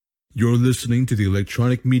You're listening to the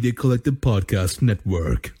Electronic Media Collective Podcast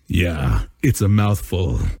Network. Yeah, it's a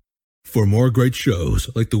mouthful. For more great shows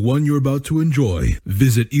like the one you're about to enjoy,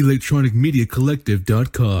 visit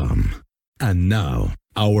electronicmediacollective.com. And now,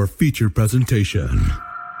 our feature presentation. I'm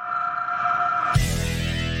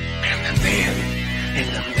the man,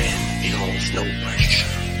 and the man, he holds no pressure.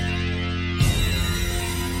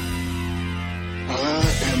 I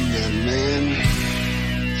am the man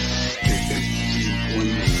that everyone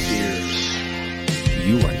fears.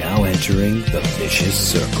 You are now entering the vicious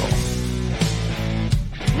circle.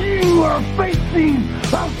 You are facing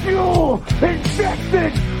a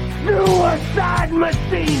fuel-injected suicide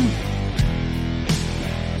machine!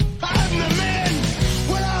 I'm the man,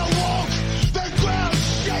 when I walk, the ground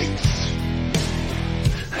shakes.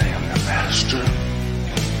 I am the master,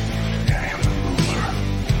 I am the ruler of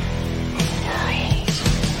the world.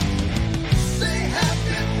 They have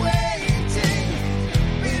been waiting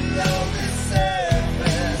below the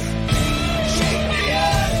surface. Shake the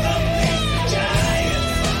earth from these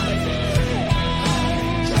giants.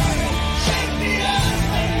 Shake the earth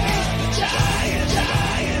from these giants.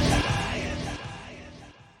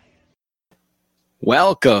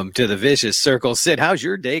 Welcome to the Vicious Circle. Sid, how's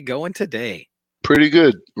your day going today? Pretty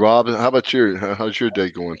good, Rob. How about how's your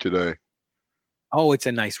day going today? Oh, it's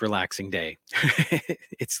a nice, relaxing day.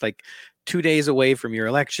 It's like 2 days away from your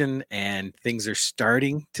election, and things are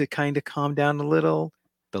starting to kind of calm down a little.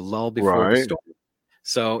 The lull before the Right. storm.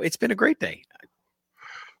 So it's been a great day.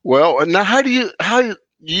 Well, now how you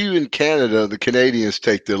in Canada, the Canadians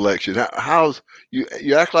take the election? How's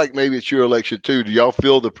you act like maybe it's your election too? Do y'all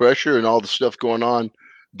feel the pressure and all the stuff going on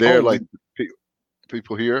there, Oh, like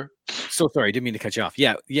people here? So sorry, didn't mean to cut you off.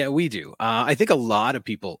 Yeah, we do. I think a lot of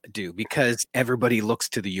people do because everybody looks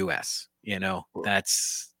to the U.S. You know,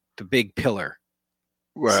 that's the big pillar.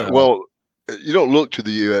 Right. So- Well, you don't look to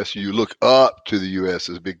the U.S. You look up to the U.S.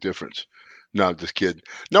 There's a big difference. No, I'm just kidding.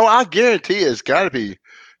 No, I guarantee it's got to be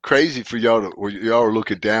crazy for y'all or y'all are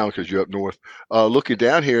looking down because you're up north, looking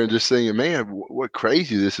down here and just saying, man, what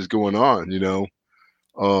crazy this is going on, you know?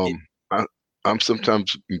 I'm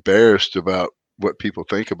sometimes embarrassed about what people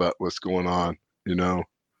think about what's going on, you know?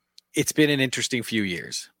 It's been an interesting few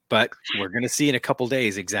years, but we're going to see in a couple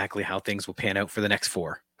days exactly how things will pan out for the next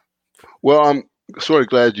 4. Well, I'm sort of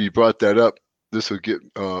glad you brought that up. This will get,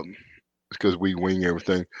 because we wing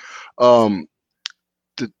everything. To,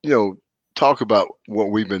 talk about what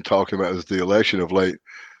we've been talking about is the election of late,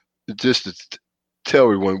 just to tell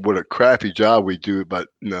everyone what a crappy job we do, but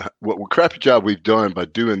what crappy job we've done by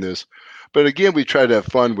doing this. But again, we try to have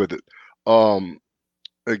fun with it.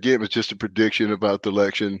 Again, it was just a prediction about the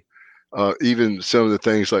election. Even some of the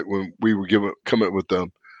things like when we were coming up with the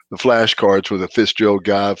flashcards with the Fitzgerald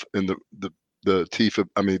guy and the Tifa,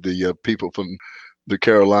 the people from the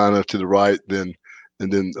Carolina to the right, and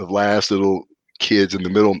then the last little kids in the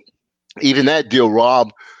middle. Even that deal,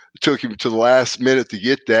 Rob, took him to the last minute to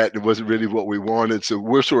get that. It wasn't really what we wanted. So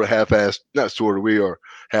we're sort of half-assed, not sort of, we are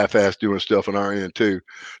half-assed doing stuff on our end too.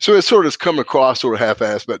 So it sort of has come across sort of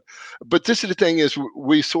half-assed. But this is the thing is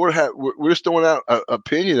we sort of we're just throwing out an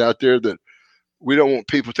opinion out there that we don't want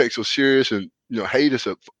people to take so serious and, hate us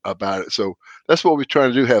about it. So that's what we're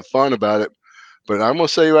trying to do, have fun about it. But I'm going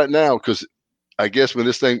to say right now, because I guess when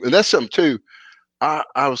this thing, and that's something too,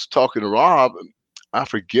 I was talking to Rob, I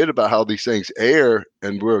forget about how these things air,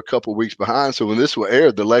 and we're a couple weeks behind. So when this will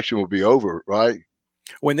air, the election will be over, right?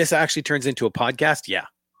 When this actually turns into a podcast, yeah.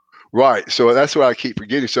 Right. So that's what I keep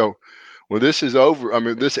forgetting. So when this is over,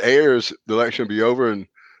 this airs, the election will be over, and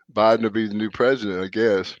Biden will be the new president, I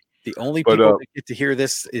guess. The only people that get to hear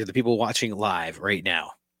this is the people watching live right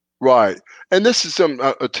now. Right. And this is some,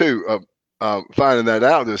 too, finding that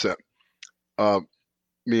out. This,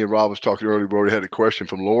 me and Rob was talking earlier, we already had a question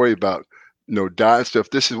from Lori about, diet stuff.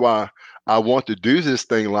 This is why I want to do this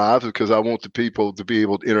thing live, because I want the people to be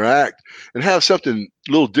able to interact and have something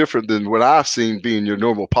a little different than what I've seen being your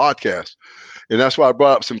normal podcast. And that's why I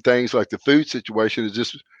brought up some things like the food situation is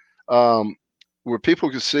just where people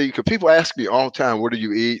can see, because people ask me all the time, what do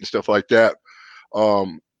you eat and stuff like that.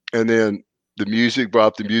 And then the music, brought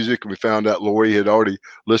up the music, and we found out Lori had already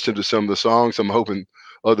listened to some of the songs. I'm hoping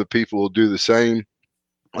other people will do the same.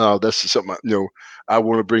 That's something, I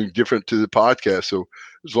want to bring different to the podcast. So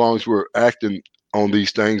as long as we're acting on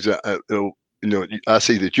these things, it'll, I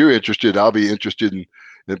see that you're interested. I'll be interested in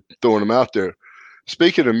throwing them out there.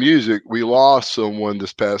 Speaking of music, we lost someone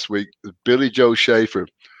this past week, Billy Joe Schaefer,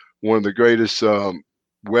 one of the greatest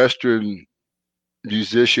Western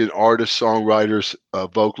musician, artist, songwriters,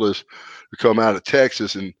 vocalists who come out of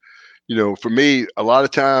Texas. And, for me, a lot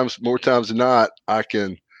of times, more times than not, I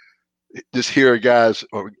can just hear a guy's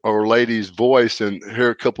or lady's voice and hear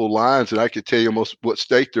a couple of lines, and I could tell you almost what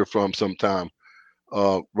state they're from sometime.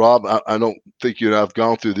 Rob, I don't think you and I've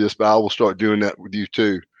gone through this, but I will start doing that with you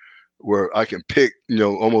too, where I can pick,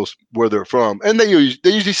 almost where they're from, and they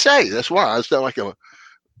usually say. That's why it's not like a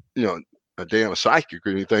damn psychic or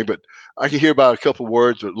anything, but I can hear about a couple of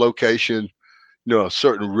words or location, a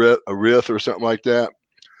certain riff or something like that.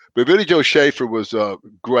 But Billy Joe Schaefer was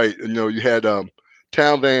great. And, you had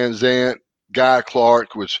Town Van Zandt, Guy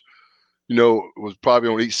Clark, which, was probably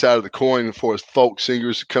on each side of the coin as far as folk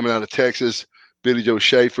singers coming out of Texas. Billy Joe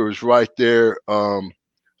Schaefer was right there as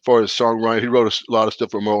far as songwriting. He wrote a lot of stuff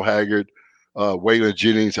for Merle Haggard, Waylon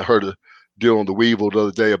Jennings. I heard a deal on the Weevil the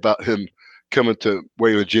other day about him coming to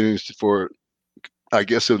Waylon Jennings for, I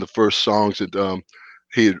guess, some of the first songs that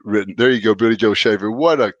he had written. There you go, Billy Joe Schaefer.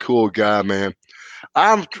 What a cool guy, man.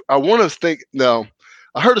 I want to think now.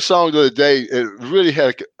 I heard a song the other day. It really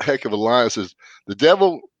had a heck of a line. It says, "The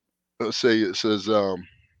devil." Let's see. It says, "The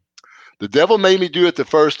devil made me do it the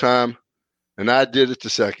first time, and I did it the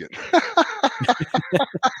second."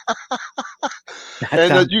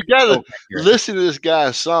 And you got to listen to this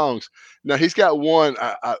guy's songs. Now he's got one.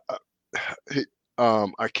 I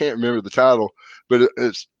can't remember the title, but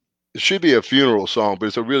it should be a funeral song. But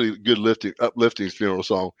it's a really good uplifting funeral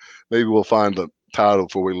song. Maybe we'll find the title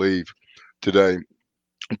before we leave today.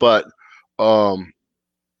 But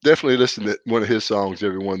definitely listen to one of his songs,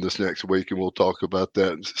 everyone, this next week, and we'll talk about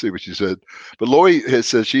that and see what she said. But Lori had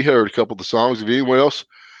said she heard a couple of the songs. If anyone else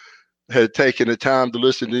had taken the time to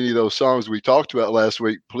listen to any of those songs we talked about last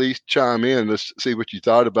week, please chime in. Let's see what you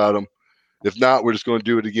thought about them. If not, we're just going to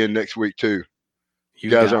do it again next week too. You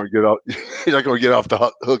guys aren't you're not going to get off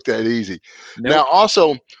the hook that easy. Nope. Now,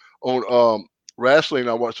 also on wrestling,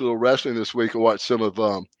 I watched a little wrestling this week. I watched some of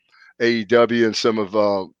AEW and some of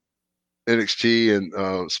NXT and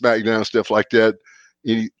SmackDown, stuff like that.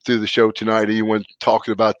 Through the show tonight, anyone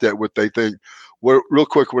talking about that, what they think. Real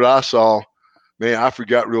quick, what I saw, man, I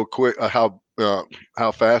forgot real quick how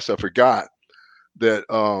fast I forgot that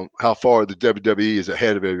how far the WWE is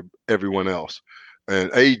ahead of everyone else.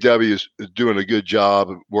 And AEW is doing a good job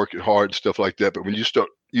of working hard and stuff like that. But when you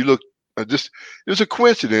look, it was a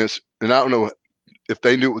coincidence, and I don't know if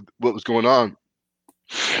they knew what was going on.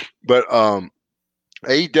 But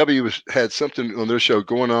AEW had something on their show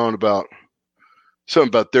going on about something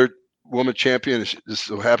about their woman champion. This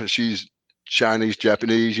so happens she's Chinese,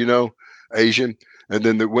 Japanese, Asian. And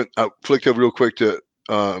then I flicked over real quick to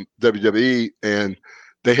WWE, and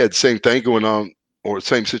they had the same thing going on, or the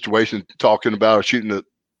same situation, talking about or shooting a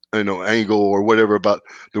angle or whatever about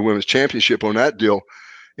the women's championship on that deal.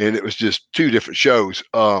 And it was just two different shows.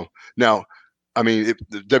 Now, I mean,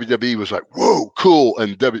 the WWE was like, whoa, cool.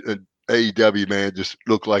 And AEW, man, just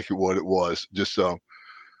looked like what it was. Just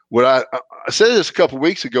what I said this a couple of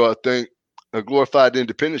weeks ago, I think, a glorified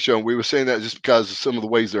independent show. And we were saying that just because of some of the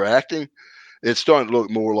ways they're acting, it's starting to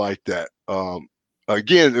look more like that.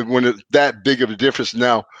 Again, when it's that big of a difference.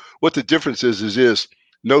 Now, what the difference is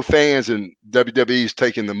no fans, and WWE's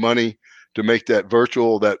taking the money to make that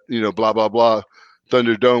virtual, that, blah, blah, blah,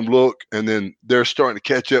 Thunderdome look. And then they're starting to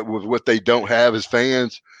catch up with what they don't have as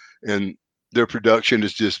fans. And their production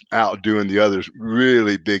is just outdoing the others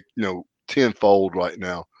really big, tenfold right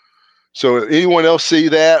now. So anyone else see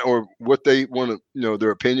that, or what they want to,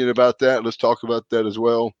 their opinion about that? Let's talk about that as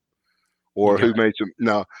well. Or who made some?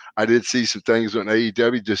 Now, I did see some things on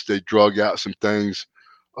AEW. Just they drug out some things,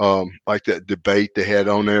 like that debate they had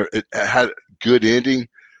on there. It had a good ending,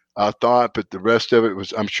 I thought, but the rest of it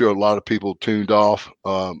was, I'm sure a lot of people tuned off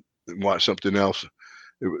and watched something else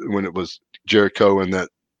when it was Jericho and that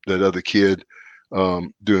other kid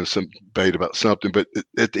doing some debate about something. But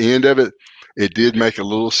at the end of it, it did make a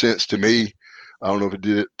little sense to me. I don't know if it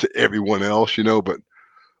did it to everyone else, but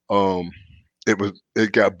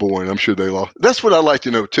it got boring. I'm sure they lost. That's what I'd like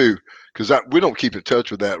to know too, because we don't keep in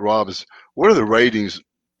touch with that, Rob, is what are the ratings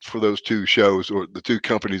for those two shows, or the two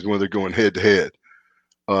companies when they're going head to head?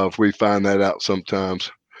 If we find that out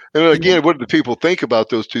sometimes. And again, what do the people think about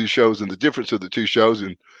those two shows and the difference of the two shows,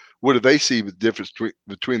 and what do they see the difference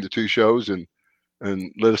between the two shows, and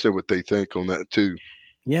let us know what they think on that too.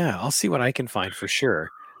 Yeah, I'll see what I can find for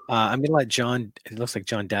sure. I'm going to let John, it looks like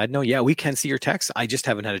John Dad know. Yeah, we can see your texts. I just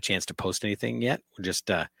haven't had a chance to post anything yet. We're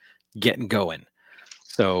just getting going.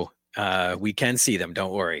 So we can see them.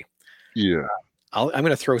 Don't worry. Yeah. I'm going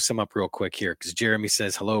to throw some up real quick here, because Jeremy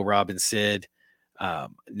says, hello, Rob and Sid.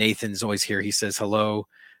 Nathan's always here. He says, hello.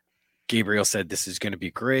 Gabriel said, this is going to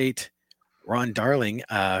be great. Ron Darling.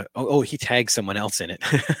 He tagged someone else in it.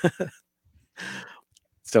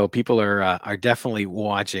 So people are definitely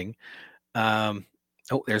watching.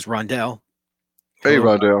 Oh, there's Rondell. Hey,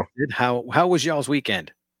 Hello, Rondell. How was y'all's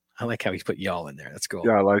weekend? I like how he put y'all in there. That's cool.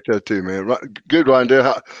 Yeah, I like that too, man. Good,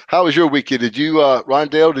 Rondell. How was your weekend? Did you,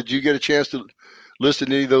 Rondell, did you get a chance to listen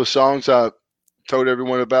to any of those songs I told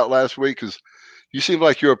everyone about last week? Because you seem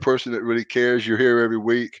like you're a person that really cares. You're here every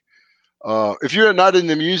week. If you're not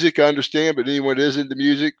into music, I understand, but anyone that is into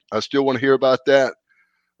music, I still want to hear about that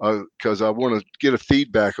because I want to get a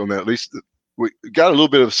feedback on that. At least we got a little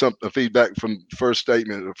bit of some feedback from the first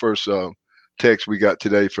statement, the first text we got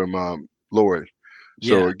today from Lori.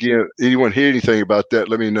 So again, anyone hear anything about that,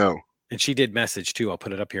 let me know. And she did message too. I'll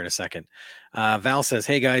put it up here in a second. Val says,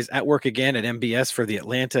 hey guys, at work again at MBS for the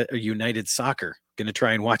Atlanta United Soccer. Going to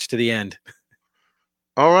try and watch to the end.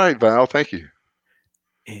 All right, Val. Thank you.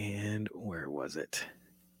 And where was it?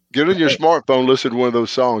 Get on your smartphone, listen to one of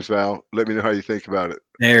those songs, Val. Let me know how you think about it.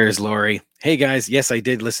 There's Lori. Hey guys, yes, I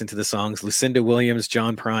did listen to the songs. Lucinda Williams,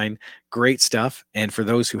 John Prine, great stuff. And for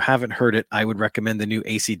those who haven't heard it, I would recommend the new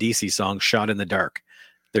AC/DC song, Shot in the Dark.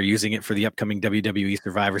 They're using it for the upcoming WWE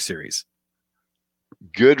Survivor Series.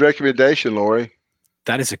 Good recommendation, Lori.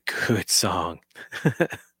 That is a good song.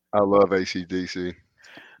 I love AC/DC.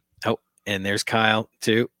 Oh, and there's Kyle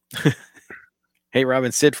too. Hey,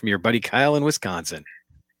 Robin, Sid from your buddy Kyle in Wisconsin.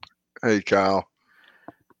 Hey, Kyle.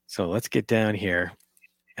 So let's get down here.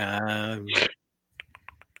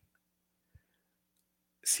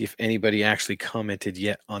 See if anybody actually commented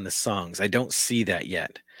yet on the songs. I don't see that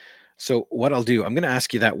yet. So what I'll do, I'm going to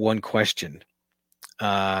ask you that one question.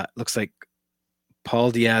 Looks like Paul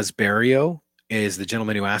Diaz Barrio is the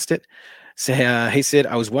gentleman who asked it. Say, hey, Sid,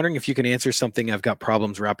 I was wondering if you can answer something I've got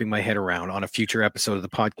problems wrapping my head around on a future episode of the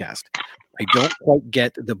podcast. I don't quite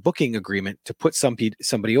get the booking agreement to put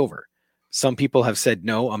somebody over. Some people have said,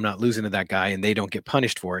 no, I'm not losing to that guy, and they don't get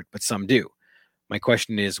punished for it, but some do. My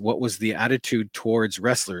question is, what was the attitude towards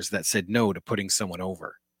wrestlers that said no to putting someone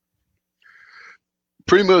over?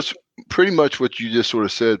 Pretty much what you just sort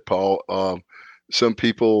of said, Paul. Some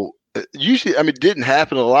people usually, it didn't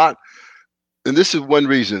happen a lot. And this is one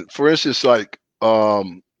reason. For instance, like,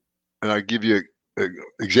 and I'll give you an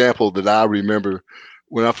example that I remember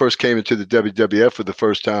when I first came into the WWF for the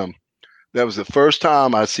first time. That was the first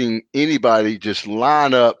time I seen anybody just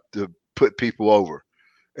line up to put people over.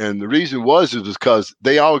 And the reason was because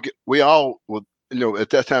we all, at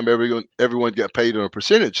that time, everyone got paid on a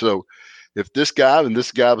percentage. So if this guy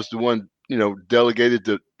was the one, delegated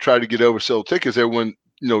to try to get over sold tickets, everyone,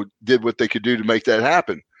 did what they could do to make that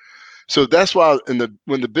happen. So that's why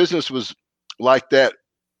when the business was like that,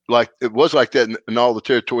 like it was like that in all the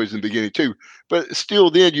territories in the beginning too, but still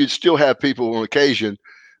then you'd still have people on occasion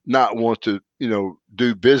not want to,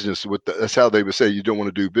 do business with that's how they would say you don't want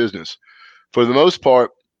to do business. For the most part,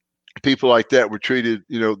 people like that were treated,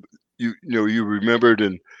 you remembered,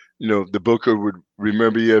 and, the booker would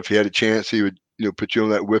remember you. If he had a chance, he would, put you on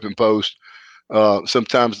that whipping post.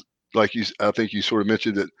 Sometimes, like I think you sort of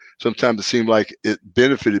mentioned that sometimes it seemed like it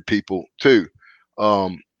benefited people too.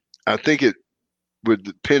 I think it would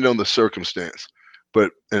depend on the circumstance,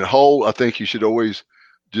 but in whole, I think you should always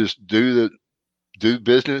just do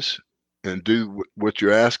business and do what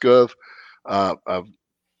you're asked of. I've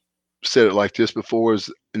said it like this before: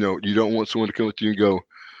 is you don't want someone to come up to you and go,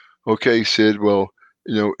 "Okay, Sid, well,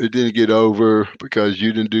 it didn't get over because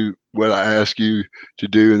you didn't do what I asked you to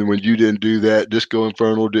do, and when you didn't do that, Disco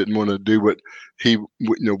Inferno didn't want to do what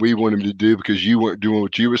we want him to do because you weren't doing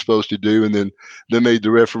what you were supposed to do, and then they made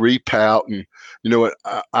the referee pout, and you know what,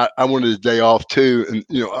 I wanted a day off too, and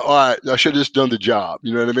all right, I should have just done the job,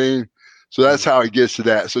 you know what I mean? So that's how it gets to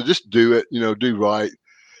that. So just do it, do right.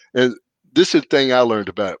 And this is the thing I learned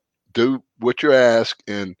about: do what you're asked,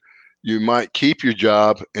 and you might keep your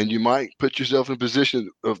job, and you might put yourself in a position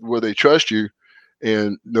of where they trust you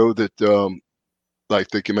and know that like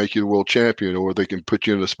they can make you the world champion, or they can put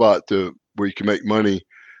you in a spot where you can make money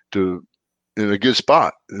in a good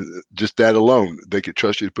spot. Just that alone, they could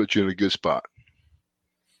trust you to put you in a good spot.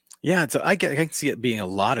 Yeah, I can see it being a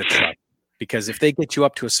lot of trust, because if they get you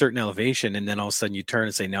up to a certain elevation and then all of a sudden you turn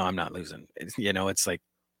and say, no, I'm not losing, it's like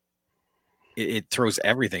it throws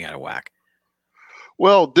everything out of whack.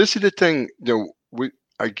 Well, this is the thing,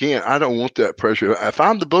 I don't want that pressure. If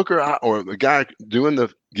I'm the booker or the guy giving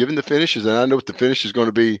the finishes, and I know what the finish is going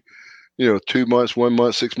to be, 2 months, 1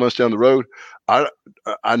 month, 6 months down the road,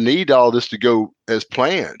 I need all this to go as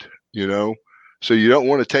planned, so you don't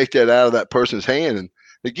want to take that out of that person's hand. And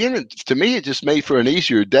again, to me, it just made for an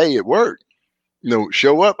easier day at work.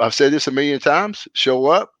 Show up. I've said this a million times. Show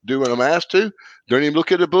up, do what I'm asked to. Don't even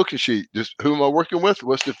look at the booking sheet. Just who am I working with?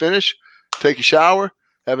 What's the finish? Take a shower,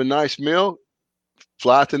 have a nice meal,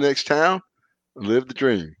 fly to the next town, and live the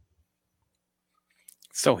dream.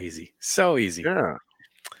 So easy. So easy. Yeah.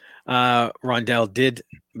 Rondell did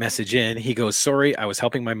message in. He goes, sorry, I was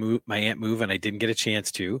helping my aunt move and I didn't get a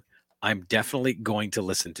chance to. I'm definitely going to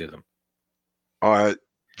listen to them. All right.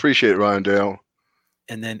 Appreciate it, Rondell.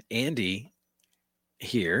 And then Andy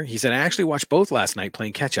here, he said, I actually watched both last night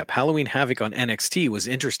playing catch up. Halloween Havoc on NXT was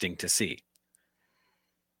interesting to see.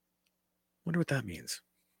 Wonder what that means.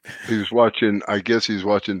 He was watching, I guess he's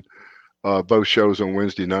watching both shows on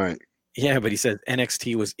Wednesday night. Yeah, but he said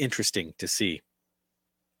NXT was interesting to see.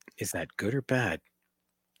 Is that good or bad?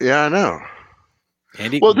 Yeah, I know.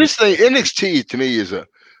 Andy, Well, this thing, NXT to me is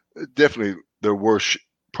definitely their worst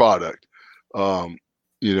product.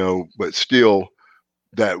 You know, but still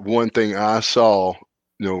that one thing I saw,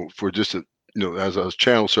 you know, for just as I was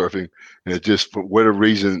channel surfing, and it just for whatever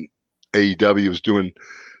reason AEW was doing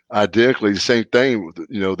identically the same thing with,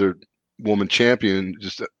 you know, their woman champion,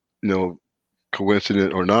 just, you know,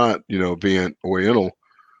 coincident or not, you know, being Oriental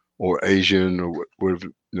or Asian or whatever,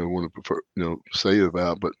 you know, want to prefer, you know, say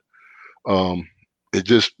about, but it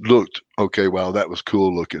just looked okay. Wow, that was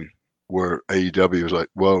cool looking. Where AEW was like,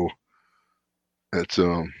 whoa, that's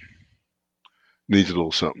needs a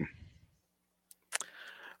little something.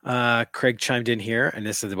 Craig chimed in here, and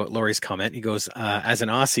this is about Laurie's comment. He goes, as an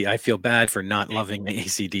Aussie, I feel bad for not loving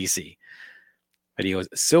AC/DC. But he goes,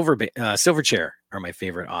 Silverchair are my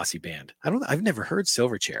favorite Aussie band. I've never heard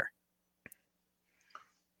Silverchair.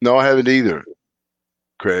 No, I haven't either,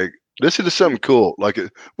 Craig. Listen to something cool. Like,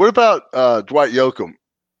 what about Dwight Yoakam,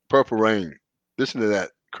 Purple Rain? Listen to that,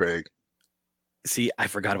 Craig. See, I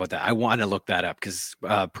forgot about that. I want to look that up because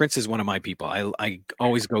Prince is one of my people. I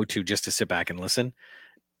always go to just to sit back and listen.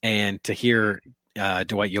 And to hear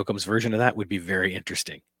Dwight Yoakam's version of that would be very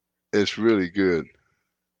interesting. It's really good.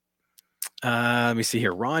 Let me see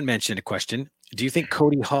here. Ron mentioned a question. Do you think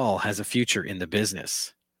Cody Hall has a future in the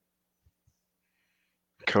business?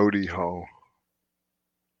 Cody Hall.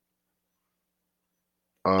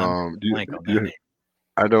 I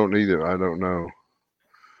don't either. I don't know.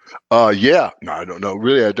 Yeah. No, I don't know.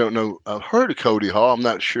 Really, I don't know. I've heard of Cody Hall. I'm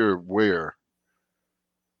not sure where.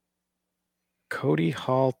 Cody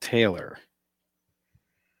Hall Taylor.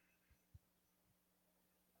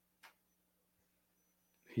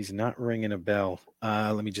 He's not ringing a bell.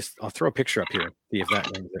 I'll throw a picture up here. See if that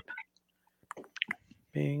rings it.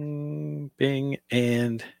 Bing, bing,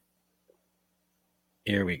 and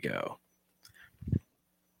here we go.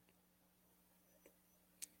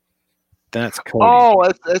 That's Cody. Oh,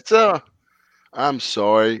 that's I'm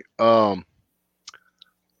sorry.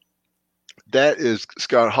 That is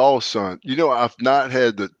Scott Hall's son. You know, I've not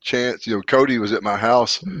had the chance. You know, Cody was at my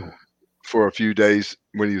house for a few days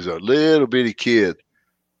when he was a little bitty kid.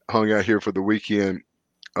 Hung out here for the weekend.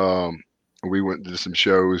 We went to some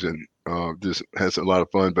shows and just had a lot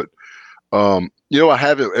of fun. But you know, I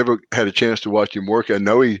haven't ever had a chance to watch him work. I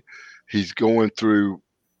know he's going through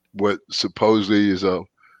what supposedly is a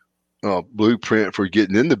blueprint for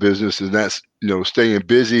getting in the business, and that's, you know, staying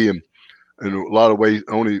busy, and in a lot of ways,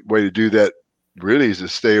 only way to do that really is to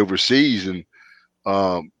stay overseas. And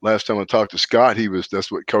last time I talked to Scott,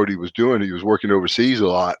 that's what Cody was doing. He was working overseas a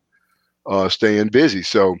lot, staying busy.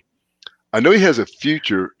 So I know he has a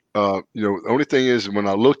future. You know, the only thing is when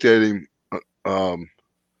I looked at him, that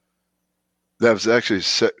was actually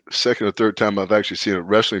second or third time I've actually seen a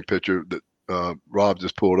wrestling picture that Rob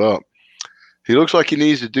just pulled up. He looks like he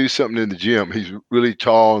needs to do something in the gym. He's really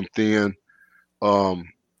tall and thin.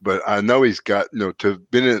 But I know he's got, you know, to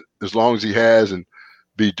have been in it as long as he has and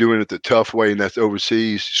be doing it the tough way, and that's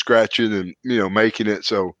overseas, scratching and, you know, making it.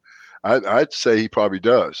 So I'd say he probably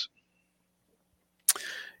does.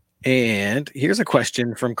 And here's a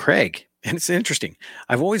question from Craig, and it's interesting.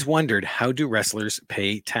 I've always wondered, how do wrestlers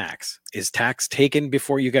pay tax? Is tax taken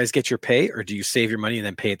before you guys get your pay, or do you save your money and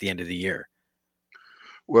then pay at the end of the year?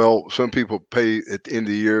 Well, some people pay at the end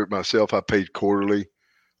of the year. Myself, I paid quarterly.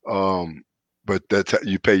 But that's how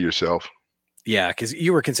you pay yourself. Yeah, because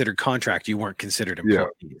you were considered contract. You weren't considered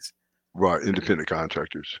employees. Yeah. Right, independent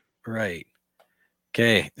contractors. Right.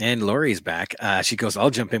 Okay, and Lori's back. She goes,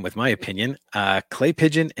 I'll jump in with my opinion. Clay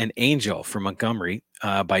Pigeon and Angel from Montgomery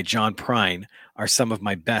by John Prine are some of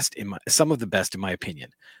the best in my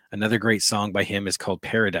opinion. Another great song by him is called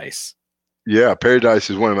Paradise. Yeah, Paradise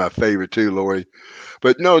is one of my favorite too, Lori.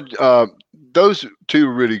 But no, those two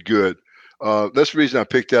are really good. That's the reason I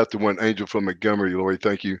picked out the one Angel from Montgomery, Lori.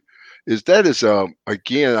 Thank you.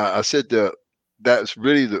 Again, I said that's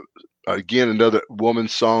really another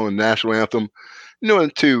woman's song and national anthem. You know,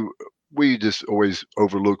 and two, we just always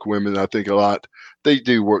overlook women. I think a lot. They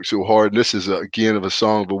do work so hard. And this is again of a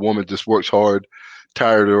song of a woman just works hard,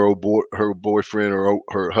 tired of her boyfriend or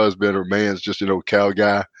her husband or man's just an old cow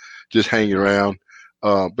guy, just hanging around.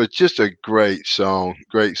 But just a great song.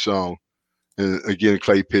 And again,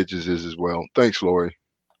 Clay Pitches is as well. Thanks, Lori.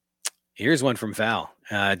 Here's one from Val.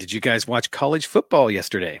 Did you guys watch college football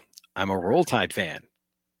yesterday? I'm a Roll Tide fan.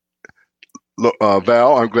 Look,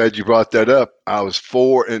 Val, I'm glad you brought that up. I was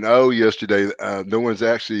 4-0 yesterday. No one's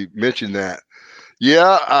actually mentioned that.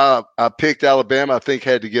 Yeah, I picked Alabama. I think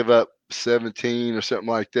had to give up 17 or something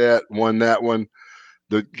like that. Won that one.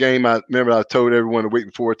 The game, I remember I told everyone the week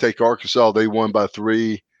before, take Arkansas. They won by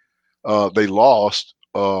 3. They lost,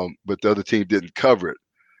 but the other team didn't cover it.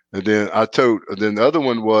 And then the other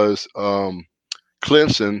one was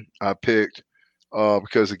Clemson. I picked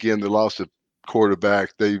because again they lost a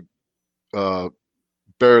quarterback. They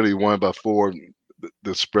barely won by 4.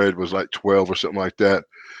 The spread was like 12 or something like that.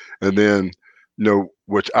 And then,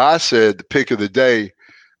 which I said the pick of the day.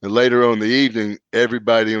 And later on in the evening,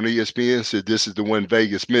 everybody on ESPN said this is the one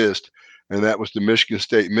Vegas missed, and that was the Michigan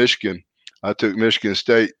State. I took Michigan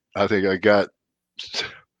State. I think I got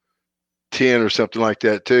 10 or something like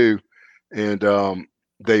that too, and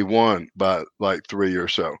they won by like 3 or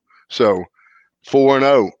so. So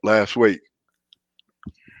 4-0 last week.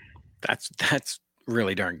 That's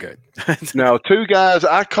really darn good. Now, 2 guys,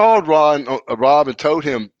 I called Rob and told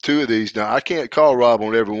him 2 of these. Now I can't call Rob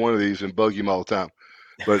on every one of these and bug him all the time.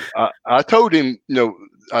 But I told him,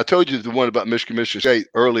 I told you the one about Michigan State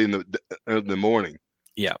early in the morning.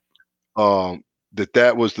 Yeah.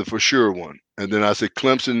 That was the for sure one. And then I said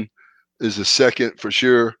Clemson is the second for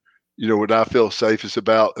sure, what I feel safest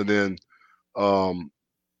about. And then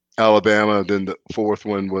Alabama. Then the fourth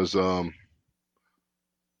one was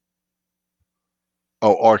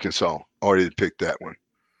Arkansas. Already picked that one.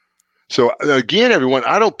 So again, everyone,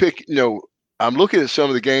 I don't pick, I'm looking at some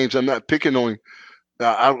of the games. I'm not picking on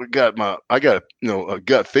I got a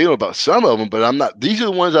gut feeling about some of them, but I'm not. These are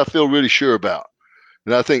the ones I feel really sure about.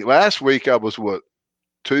 And I think last week I was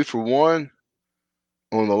 2 for 1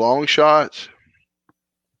 on the long shots,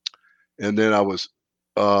 and then I was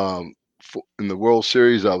in the World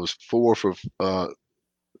Series I was 4 for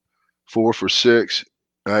 6,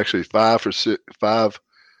 actually 5 for 6. 5.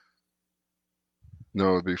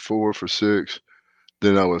 No, it'd be 4 for 6.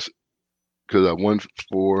 Then I was because I won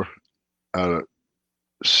 4 out of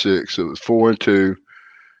 6, so it was 4 and 2,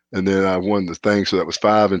 and then I won the thing, so that was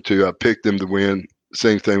 5 and 2. I picked them to win.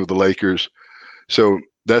 Same thing with the Lakers. So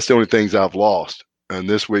that's the only things I've lost. And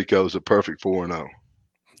this week I was a perfect 4-0.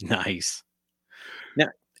 Nice. Now,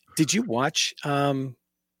 did you watch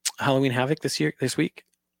Halloween Havoc this week?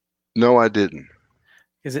 No, I didn't.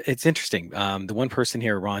 It's interesting. The one person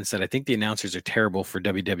here, Ron, said I think the announcers are terrible for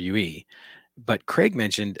WWE, but Craig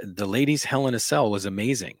mentioned the ladies' Hell in a Cell was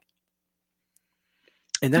amazing.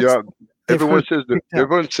 And that's, yeah, everyone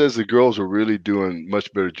says the girls are really doing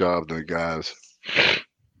much better job than the guys.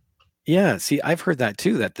 Yeah, see, I've heard that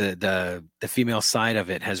too. That the female side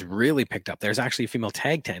of it has really picked up. There's actually female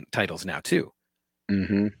tag titles now too.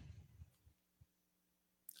 Mm-hmm.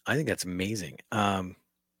 I think that's amazing.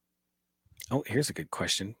 Here's a good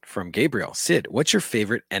question from Gabriel. Sid, what's your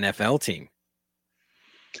favorite NFL team?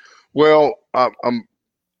 Well,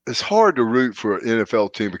 it's hard to root for an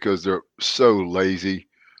NFL team because they're so lazy.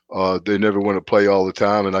 They never want to play all the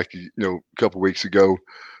time. And like, a couple of weeks ago,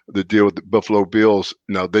 the deal with the Buffalo Bills,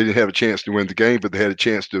 they didn't have a chance to win the game, but they had a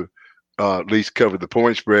chance to at least cover the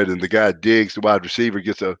point spread. And the guy Diggs, the wide receiver,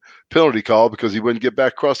 gets a penalty call because he wouldn't get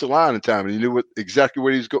back across the line in time. And he knew exactly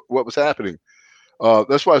what was happening.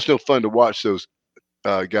 That's why it's still fun to watch those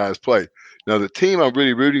guys play. Now, the team I'm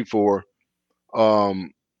really rooting for,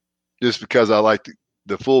 just because I like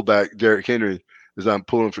the fullback, Derrick Henry, is I'm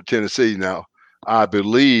pulling for Tennessee. Now, I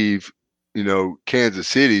believe, Kansas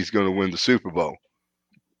City is going to win the Super Bowl.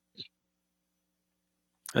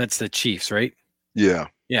 That's the Chiefs, right? Yeah.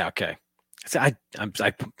 Yeah. Okay. So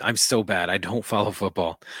I'm so bad. I don't follow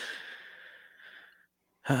football.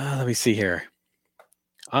 Let me see here.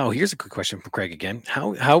 Oh, here's a good question from Craig again.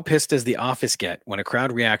 How pissed does The Office get when a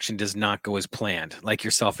crowd reaction does not go as planned, like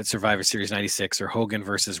yourself at Survivor Series 96 or Hogan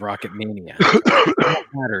versus Rocket Mania? It doesn't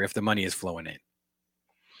matter if the money is flowing in.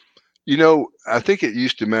 I think it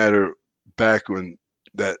used to matter back when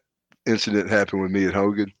that incident happened with me at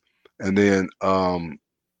Hogan, and then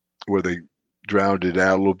where they drowned it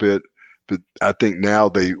out a little bit. But I think now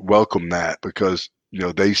they welcome that because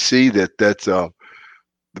they see that that's the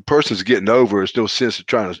person's getting over. There's no sense of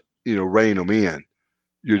trying to rein them in.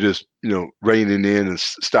 You're just reining in and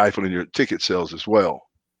stifling your ticket sales as well.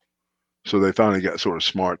 So they finally got sort of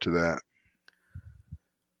smart to that.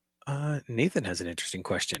 Nathan has an interesting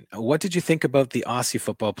question. What did you think about the Aussie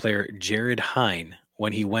football player Jared Hine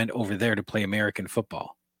when he went over there to play American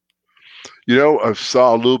football? You know, I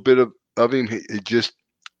saw a little bit of him. He just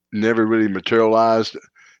never really materialized.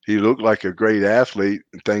 He looked like a great athlete,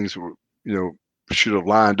 and things were, should have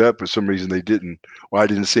lined up. For some reason, they didn't. Well, I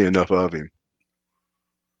didn't see enough of him.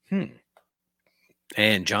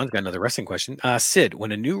 And John's got another wrestling question. Sid,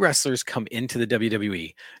 when a new wrestlers come into the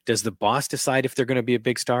WWE, does the boss decide if they're going to be a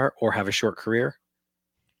big star or have a short career?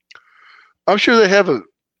 I'm sure they have a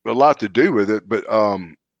lot to do with it, but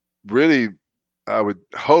really, I would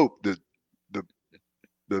hope that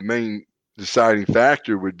the main deciding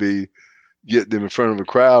factor would be get them in front of a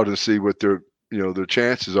crowd and see what their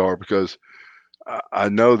chances are, because I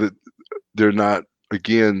know that they're not,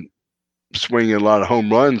 again, swinging a lot of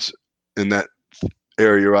home runs in that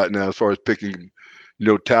area right now as far as picking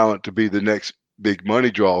talent to be the next big money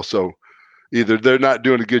draw. So either they're not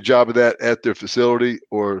doing a good job of that at their facility,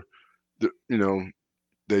 or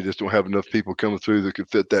they just don't have enough people coming through that could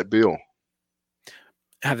fit that bill.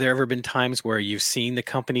 Have there ever been times where you've seen the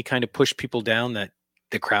company kind of push people down that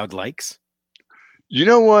the crowd likes? You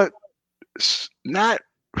know what? Not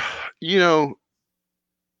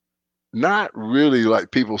really,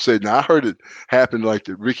 like people said. Now, I heard it happen like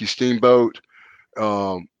the Ricky Steamboat.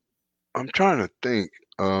 I'm trying to think.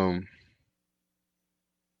 I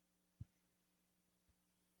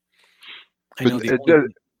know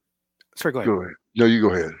sorry, go ahead. Go ahead. No, you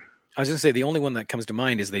go ahead. I was going to say the only one that comes to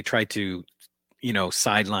mind is they tried to,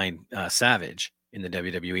 sideline Savage in the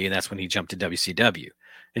WWE, and that's when he jumped to WCW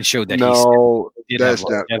and showed that. No, that's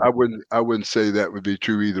not. I wouldn't say that would be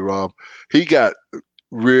true either, Rob. He got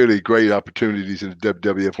really great opportunities in the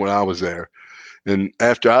WWF when I was there, and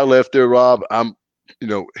after I left there, Rob, I'm,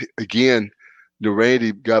 again,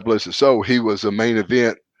 Randy, God bless his soul, he was a main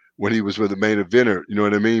event when he was with the main eventer. You know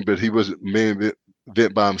what I mean? But he wasn't main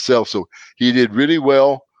event by himself, so he did really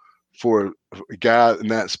well for a guy in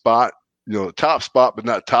that spot. Top spot, but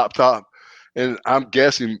not top. And I'm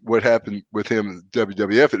guessing what happened with him in the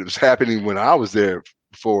WWF, and it was happening when I was there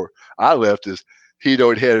before I left, is he'd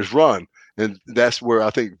already had his run. And that's where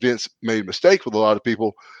I think Vince made a mistake with a lot of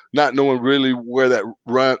people, not knowing really where that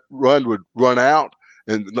run would run out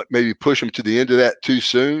and maybe push him to the end of that too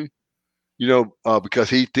soon, because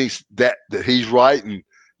he thinks that he's right. And,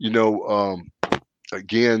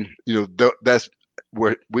 again, that's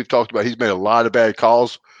where we've talked about. He's made a lot of bad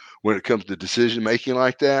calls when it comes to decision making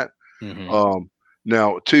like that. Mm-hmm.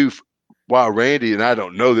 Now, too, while Randy, and I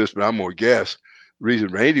don't know this, but I'm gonna guess, the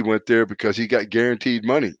reason Randy went there because he got guaranteed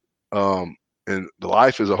money, and the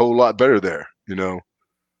life is a whole lot better there. Yeah,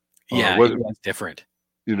 it was different.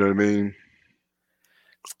 You know what I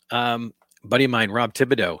mean? Buddy of mine, Rob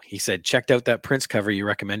Thibodeau, he said, checked out that Prince cover you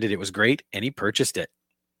recommended. It was great, and he purchased it.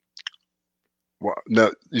 Well,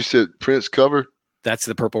 now you said Prince cover? That's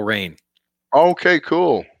the Purple Rain. Okay,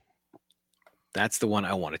 cool. That's the one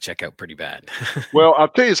I want to check out pretty bad. Well, I'll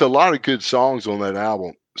tell you, it's a lot of good songs on that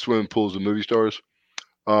album, Swimming Pools and Movie Stars.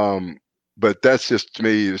 But that's just, to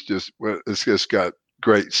me, it's just got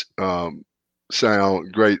great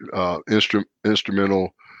sound, great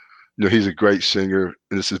instrumental. He's a great singer.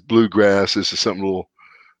 And this is bluegrass. This is something a little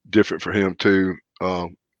different for him too.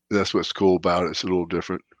 That's what's cool about it. It's a little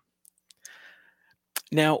different.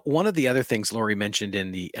 Now, one of the other things Lori mentioned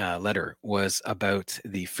in the letter was about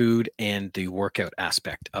the food and the workout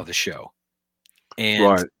aspect of the show. And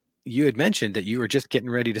right. You had mentioned that you were just getting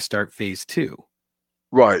ready to start phase 2.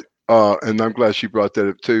 Right. And I'm glad she brought that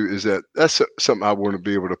up too, is that's something I want to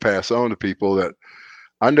be able to pass on to people, that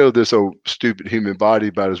I know this old stupid human body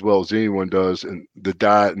about as well as anyone does, and the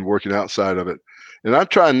diet and working outside of it. And I'm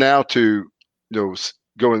trying now to,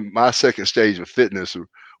 go in my second stage of fitness,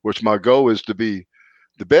 which my goal is to be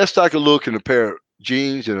the best I can look in a pair of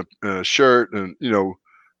jeans and a shirt and,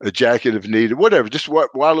 a jacket if needed, whatever, just why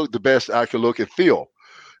I look the best I can look and feel.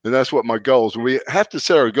 And that's what my goals. And we have to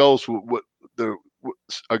set our goals for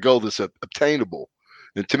a goal that's obtainable.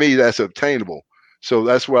 And to me, that's obtainable. So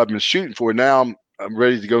that's what I've been shooting for. Now I'm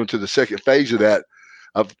ready to go into the second phase of that.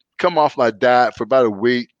 I've come off my diet for about a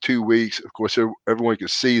week, 2 weeks. Of course, everyone can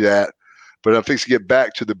see that. But I'm fixing to get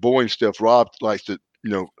back to the boring stuff Rob likes to,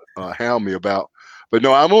 hound me about. But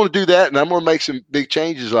no, I'm going to do that, and I'm going to make some big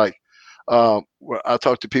changes. Like I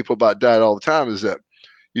talk to people about diet all the time, is that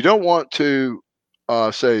you don't want to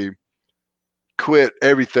say quit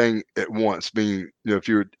everything at once. Meaning, if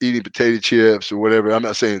you're eating potato chips or whatever, I'm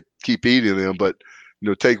not saying keep eating them, but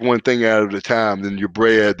take one thing out at a time. Then your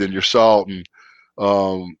bread, then your salt, and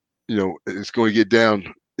it's going to get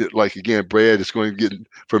down. Like again, bread is going to get,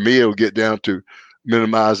 for me, it'll get down to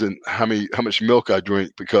minimizing how much milk I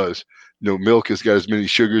drink, because milk has got as many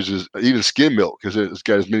sugars as even skim milk, because it's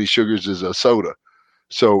got as many sugars as a soda.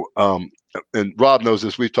 So, and Rob knows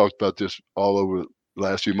this. We've talked about this all over the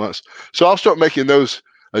last few months. So I'll start making those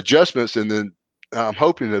adjustments, and then I'm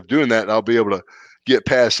hoping of doing that, I'll be able to get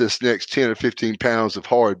past this next 10 or 15 pounds of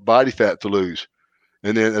hard body fat to lose.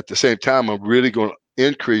 And then at the same time, I'm really going to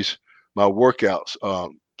increase my workouts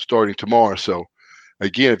starting tomorrow. So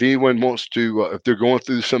again, if anyone wants to, if they're going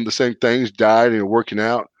through some of the same things, dieting or working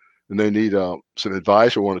out, and they need some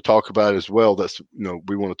advice or want to talk about it as well, that's,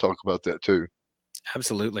 we want to talk about that too.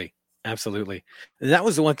 Absolutely. Absolutely. And that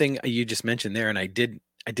was the one thing you just mentioned there. And I didn't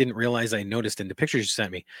realize, I noticed in the pictures you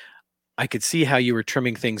sent me, I could see how you were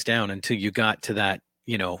trimming things down until you got to that,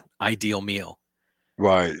 ideal meal.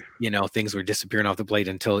 Right. Things were disappearing off the plate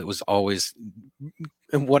until it was always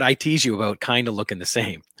what I tease you about, kind of looking the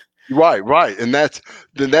same. Right. And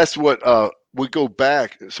that's what we go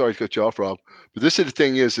back. Sorry to cut you off, Rob. But this is the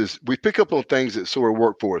thing is we pick up on things that sort of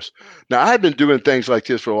work for us. Now, I've been doing things like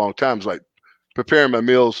this for a long time. It's like preparing my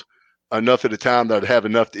meals enough at a time that I'd have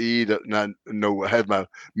enough to eat. And I have my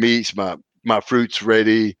meats, my fruits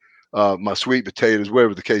ready, my sweet potatoes,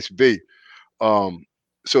 whatever the case would be.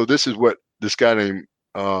 So this is what this guy named,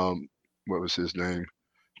 what was his name?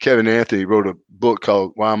 Kevin Anthony wrote a book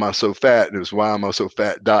called Why Am I So Fat? And it was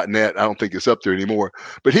whyamIsofat.net. I don't think it's up there anymore.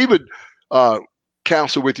 But he would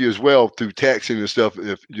counsel with you as well through texting and stuff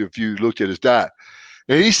if you looked at his diet.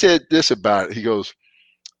 And he said this about it. He goes,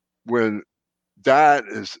 when diet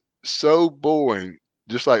is so boring,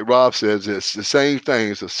 just like Rob says, it's the same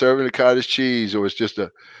thing. It's a serving of cottage cheese, or it's just a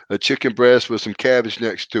chicken breast with some cabbage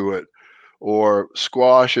next to it, or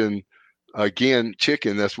squash and, again,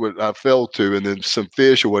 chicken. That's what I fell to, and then some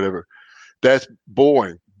fish or whatever. That's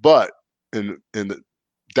boring. But in the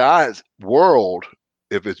diet world,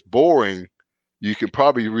 if it's boring, you can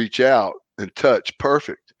probably reach out and touch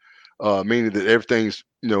perfect, meaning that everything's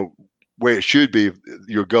where it should be if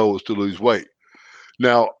your goal is to lose weight.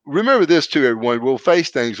 Now, remember this too, everyone. We'll face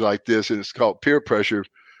things like this, and it's called peer pressure.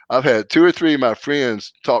 I've had 2 or 3 of my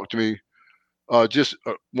friends talk to me. Just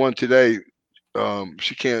one today.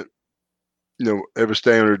 She can't, ever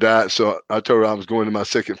stay on her diet. So I told her I was going to my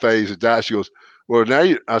second phase of diet. She goes, well,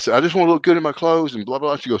 I said, I just want to look good in my clothes and blah, blah,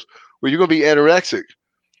 blah. She goes, well, you're going to be anorexic.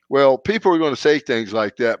 Well, people are going to say things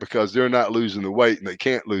like that because they're not losing the weight and they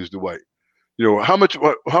can't lose the weight. How much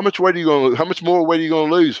weight are you going to lose? How much more weight are you going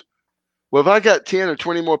to lose? Well, if I got 10 or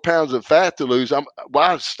 20 more pounds of fat to lose,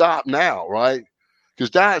 why stop now, right? Because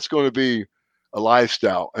diet's going to be a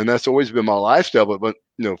lifestyle, and that's always been my lifestyle. But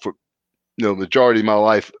for majority of my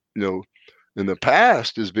life, in the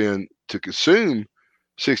past has been to consume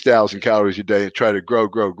 6,000 calories a day and try to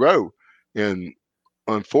grow. And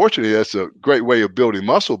unfortunately, that's a great way of building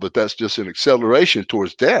muscle, but that's just an acceleration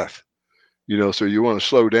towards death. So you want to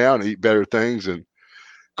slow down and eat better things. And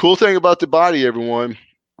cool thing about the body, everyone,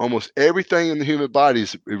 almost everything in the human body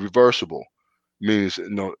is reversible. Means,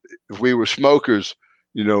 if we were smokers,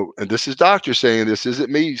 and this is doctors saying this,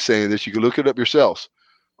 isn't me saying this. You can look it up yourselves.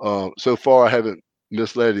 So far, I haven't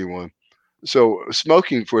misled anyone. So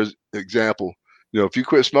smoking, for example, if you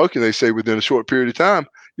quit smoking, they say within a short period of time,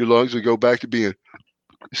 your lungs will go back to being,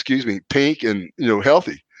 pink and,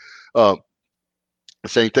 healthy.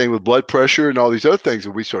 Same thing with blood pressure and all these other things.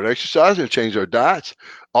 If we start exercising and change our diets,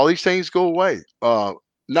 all these things go away.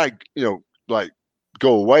 Not, like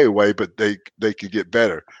go away, but they could get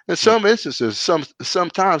better. In some instances,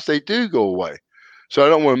 sometimes they do go away. So I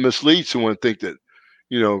don't want to mislead someone and think that,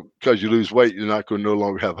 because you lose weight, you're not going to no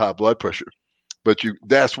longer have high blood pressure. But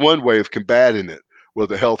that's one way of combating it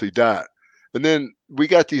with a healthy diet. And then we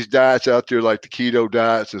got these diets out there like the keto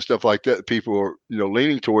diets and stuff like that people are,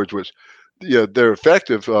 leaning towards, which, they're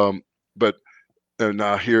effective. But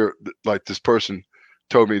I hear like this person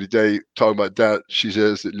told me today, talking about that, she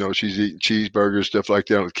says that, she's eating cheeseburgers, stuff like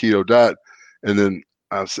that on the keto diet. And then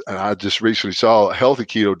I just recently saw a healthy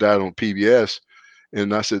keto diet on PBS.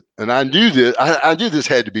 And I said, and I knew this, I knew this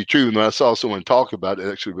had to be true. And when I saw someone talk about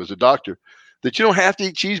it, actually was a doctor, that you don't have to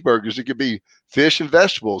eat cheeseburgers. It could be fish and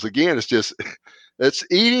vegetables. Again, it's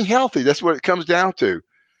eating healthy. That's what it comes down to.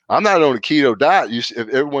 I'm not on a keto diet. If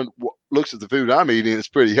everyone looks at the food I'm eating, it's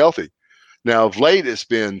pretty healthy. Now, of late, it's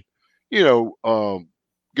been,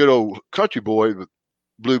 good old country boy with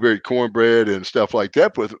blueberry cornbread and stuff like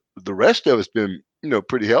that. But the rest of it's been,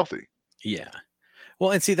 pretty healthy. Yeah.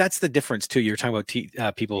 Well, and see, that's the difference too. You're talking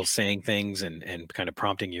about people saying things and kind of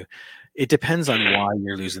prompting you. It depends on why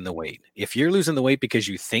you're losing the weight. If you're losing the weight because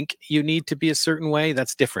you think you need to be a certain way,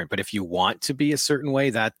 that's different. But if you want to be a certain way,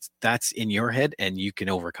 that's in your head, and you can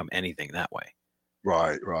overcome anything that way.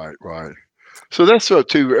 Right. So that's so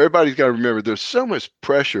too. Everybody's got to remember there's so much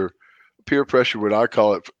pressure, peer pressure, what I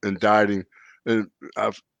call it, in dieting. And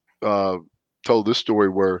I've told this story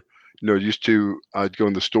where, I'd go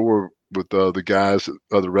in the store with the guys,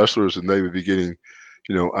 other wrestlers, and they would be getting,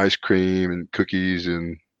 ice cream and cookies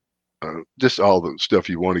and just all the stuff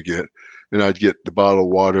you want to get. And I'd get the bottle of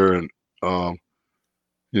water and,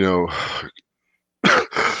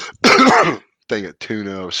 thing of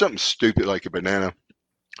tuna or something stupid like a banana.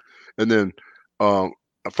 And then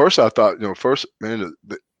at first I thought, man,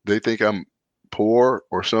 they think I'm poor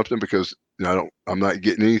or something because I'm not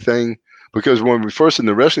getting anything. Because when we first in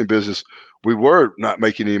the wrestling business, we were not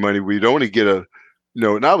making any money. We'd only get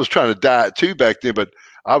and I was trying to diet too back then, but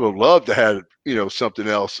I would love to have, something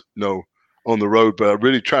else, on the road, but I'm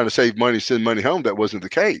really trying to save money, send money home. That wasn't the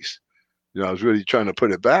case. I was really trying to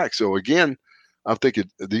put it back. So again, I'm thinking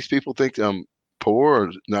these people think I'm poor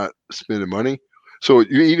or not spending money. So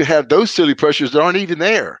you even have those silly pressures that aren't even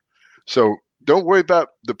there. So don't worry about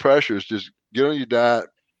the pressures. Just get on your diet.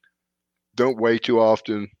 Don't weigh too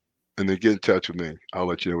often, and then get in touch with me. I'll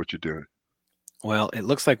let you know what you're doing. Well, it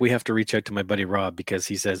looks like we have to reach out to my buddy Rob because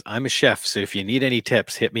he says, I'm a chef. So if you need any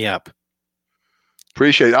tips, hit me up.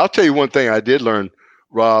 Appreciate it. I'll tell you one thing I did learn,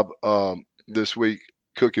 Rob, this week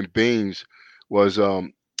cooking beans was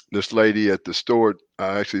this lady at the store.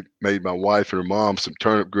 I actually made my wife and her mom some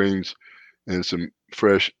turnip greens and some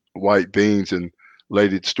fresh white beans. And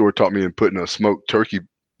lady at the store taught me in putting a smoked turkey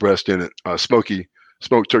breast in it,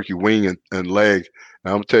 smoked turkey wing and leg.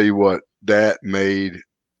 And I'm gonna tell you what, that made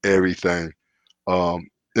everything.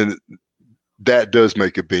 And that does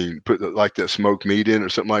make a bean. Put like that smoked meat in or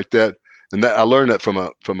something like that. And that I learned that from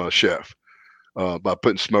a chef by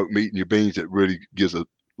putting smoked meat in your beans. It really gives a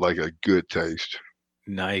good taste.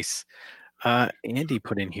 Nice. Andy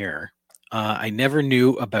put in here. I never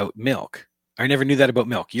knew about milk. I never knew that about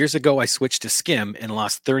milk. Years ago, I switched to skim and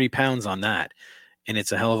lost 30 pounds on that. And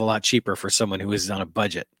it's a hell of a lot cheaper for someone who is on a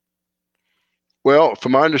budget. Well,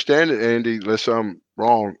 from my understanding, Andy, unless I'm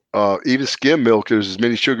wrong, even skim milk, there's as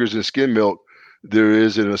many sugars in skim milk there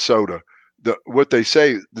is in a soda. What they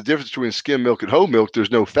say, the difference between skim milk and whole milk, there's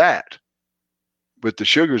no fat. But the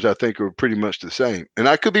sugars, I think, are pretty much the same. And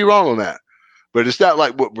I could be wrong on that. But it's not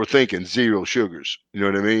like what we're thinking, 0 sugars. You know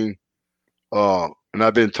what I mean? And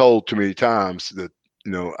I've been told too many times that,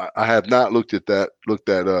 I have not looked that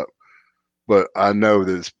up. But I know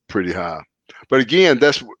that it's pretty high. But again,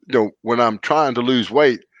 that's, when I'm trying to lose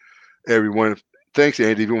weight, everyone thinks,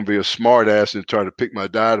 Andy, you're going to be a smart ass and try to pick my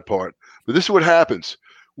diet apart. But this is what happens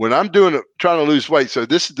when I'm trying to lose weight. So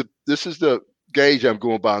this is the gauge I'm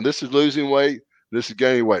going by. And this is losing weight. This is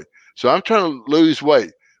gaining weight. So I'm trying to lose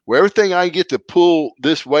weight. Where everything I can get to pull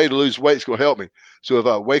this way to lose weight is going to help me. So if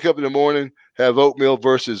I wake up in the morning, have oatmeal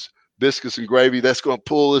versus biscuits and gravy, that's going to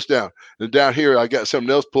pull this down. And down here, I got something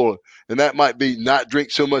else pulling. And that might be not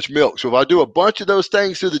drink so much milk. So if I do a bunch of those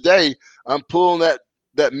things through the day, I'm pulling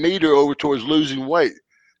that meter over towards losing weight.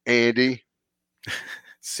 Andy.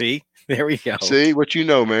 See? There we go. See what you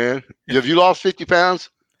know, man. Have you lost 50 pounds?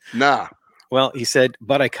 Nah. Well, he said,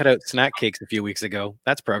 but I cut out snack cakes a few weeks ago.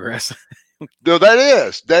 That's progress. No, that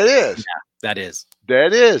is. Yeah, that is.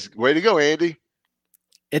 That is. Way to go, Andy.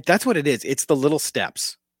 That's what it is. It's the little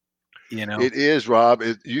steps. It is, Rob.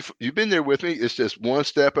 You've been there with me. It's just one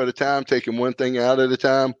step at a time, taking one thing out at a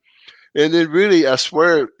time. And then really, I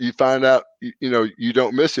swear, you find out, you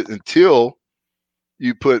don't miss it until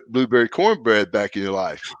you put blueberry cornbread back in your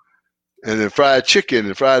life. And then fried chicken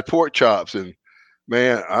and fried pork chops. And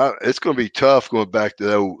man, it's going to be tough going back to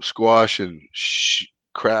that old squash and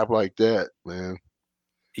crap like that, man.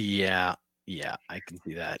 Yeah, I can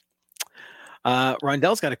see that.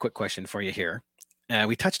 Rondell's got a quick question for you here.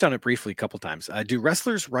 We touched on it briefly a couple times. Do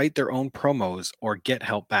wrestlers write their own promos or get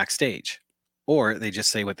help backstage? Or they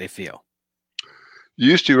just say what they feel?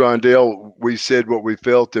 Used to, Rondell, we said what we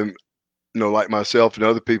felt, and like myself and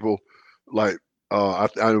other people, like I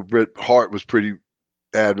know Bret Hart was pretty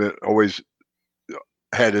adamant, always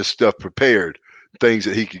had his stuff prepared, things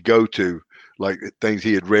that he could go to, like things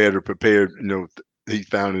he had read or prepared, he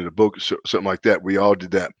found in a book or something like that. We all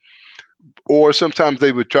did that. Or sometimes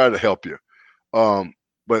they would try to help you.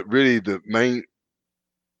 But really the main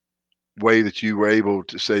way that you were able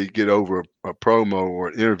to say get over a promo or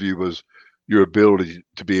an interview was your ability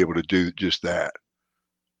to be able to do just that.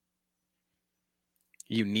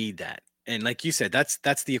 You need that. And like you said, that's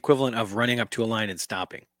the equivalent of running up to a line and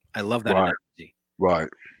stopping. I love that analogy. Right.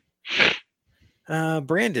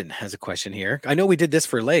 Brandon has a question here. I know we did this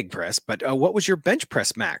for leg press, but what was your bench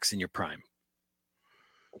press max in your prime?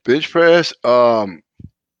 Bench press,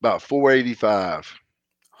 about 485.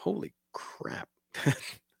 Holy crap.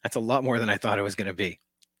 That's a lot more than I thought it was going to be.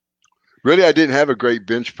 Really, I didn't have a great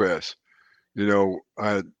bench press. I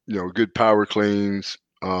had, good power cleans.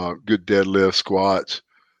 good deadlift, squats,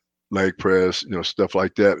 leg press, stuff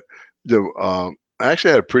like that. I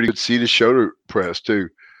actually had a pretty good seated shoulder press too,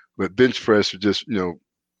 but bench press was just,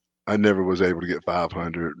 I never was able to get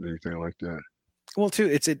 500 or anything like that. Well, too,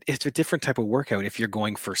 it's a different type of workout if you're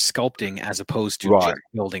going for sculpting as opposed to Right. just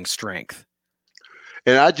building strength.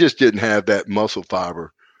 And I just didn't have that muscle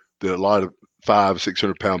fiber that a lot of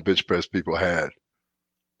 500-600 pound bench press people had.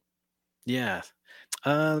 Yeah.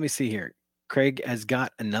 Let me see here. Craig has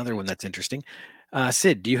got another one that's interesting.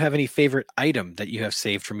 Sid, do you have any favorite item that you have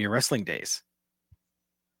saved from your wrestling days?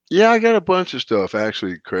 Yeah, I got a bunch of stuff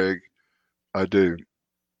actually, Craig. I do.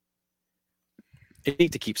 You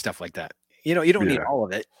need to keep stuff like that. You don't need Yeah. all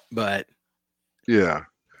of it, but Yeah.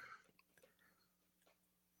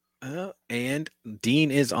 and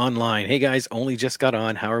Dean is online. Hey guys, only just got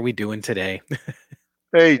on. How are we doing today?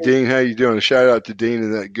 Hey, Dean, how you doing? A shout out to Dean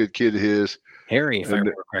and that good kid of his. Harry, if I And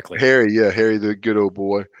remember correctly. Harry, the good old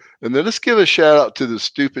boy. And then let's give a shout out to the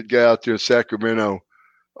stupid guy out there in Sacramento,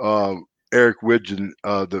 Eric Widgeon.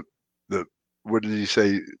 What did he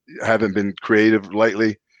say? Haven't been creative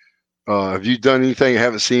lately. Have you done anything?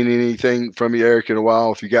 Haven't seen anything from you, Eric, in a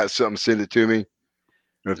while? If you got something, send it to me.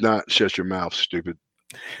 If not, shut your mouth, stupid.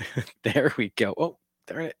 There we go. Oh,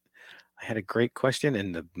 darn it. I had a great question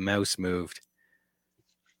and the mouse moved.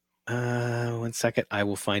 1 second. I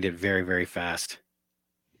will find it very, very fast.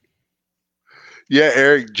 Yeah,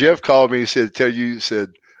 Eric, Jeff called me and said,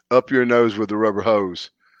 up your nose with the rubber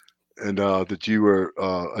hose, and that you were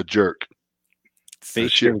a jerk. A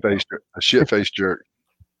shit-faced jerk.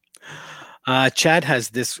 Chad has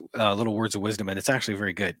this little words of wisdom, and it's actually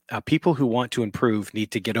very good. People who want to improve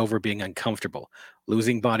need to get over being uncomfortable.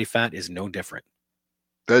 Losing body fat is no different.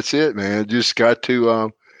 That's it, man. Just got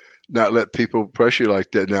to not let people pressure you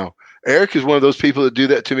like that. Now, Eric is one of those people that do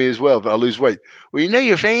that to me as well. If I lose weight, well,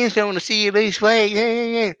 your fans don't want to see you lose weight.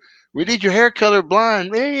 Yeah. We did your hair color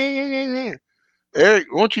blonde. Yeah. Eric,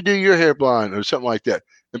 why don't you do your hair blonde or something like that?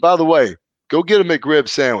 And by the way, go get a McRib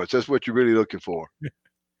sandwich. That's what you're really looking for.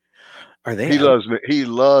 Are they? He loves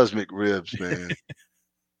McRibs, man.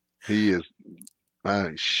 He is. I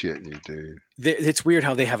ain't shitting you, dude. It's weird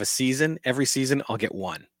how they have a season. Every season, I'll get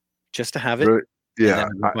one just to have it. Really? Yeah,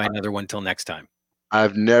 And then I'll buy another one till next time.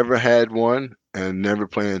 I've never had one and never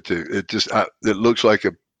plan to. It looks like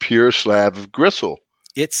a pure slab of gristle.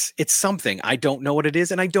 It's something. I don't know what it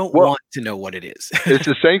is, and I don't want to know what it is. It's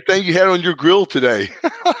the same thing you had on your grill today.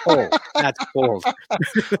 Oh, that's cold.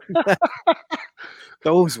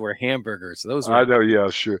 Those were hamburgers. I know, yeah,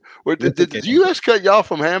 sure. Well, did the U.S. cut you off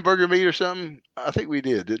from hamburger meat or something? I think we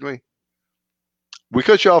did, didn't we? We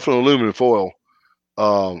cut you off from aluminum foil.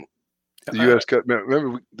 The U.S. cut.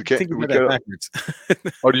 Remember we cut backwards.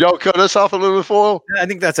 Oh, did y'all cut us off aluminum foil? I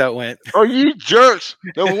think that's how it went. Oh, you jerks!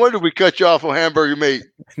 No wonder we cut you off on hamburger meat.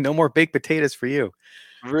 No more baked potatoes for you.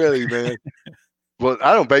 Really, man. Well,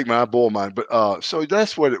 I don't bake mine; I boil mine. But so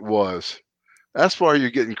that's what it was. That's why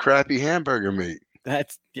you're getting crappy hamburger meat.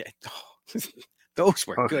 That's those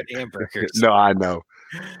were good hamburgers. No, I know.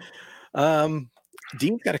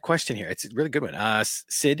 Dean's got a question here. It's a really good one.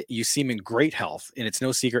 Sid, you seem in great health, and it's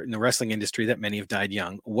no secret in the wrestling industry that many have died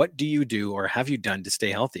young. What do you do or have you done to stay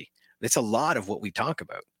healthy? That's a lot of what we talk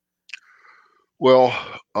about. Well,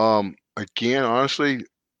 again, honestly,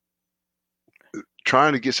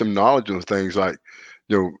 trying to get some knowledge on things like,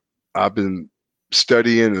 I've been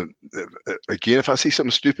studying. Again, if I see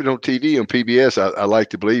something stupid on TV, on PBS, I like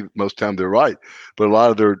to believe most of the time they're right. But a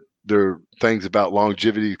lot of their things about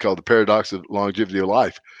longevity called the paradox of longevity of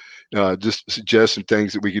life, just suggest some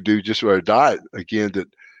things that we could do just with our diet. Again, that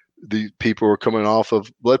the people are coming off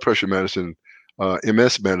of blood pressure medicine,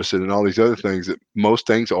 MS medicine, and all these other things, that most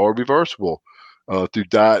things are reversible through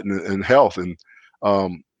diet and health. And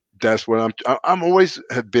that's what I'm always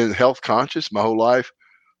have been health conscious my whole life.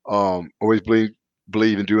 Always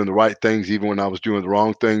believe in doing the right things, even when I was doing the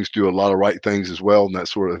wrong things, do a lot of right things as well. And that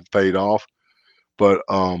sort of paid off. But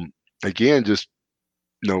again, just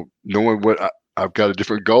knowing what I've got a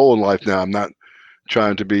different goal in life now. I'm not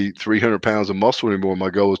trying to be 300 pounds of muscle anymore.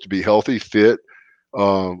 My goal is to be healthy, fit,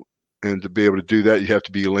 and to be able to do that, you have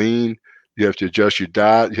to be lean. You have to adjust your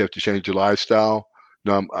diet. You have to change your lifestyle.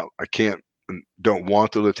 No, I can't, don't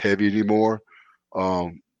want to lift heavy anymore.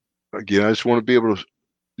 Again, I just want to be able to,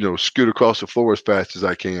 scoot across the floor as fast as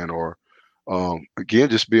I can, or again,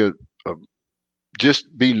 just be just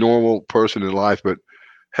be normal person in life, but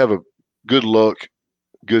have a good look,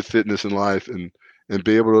 good fitness in life, and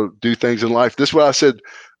be able to do things in life. This is what I said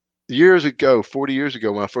years ago, 40 years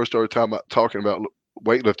ago, when I first started talking about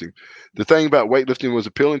weightlifting. The thing about weightlifting was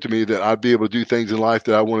appealing to me, that I'd be able to do things in life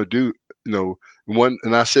that I want to do,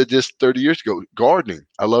 And I said this 30 years ago, gardening.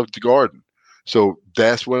 I love to garden. So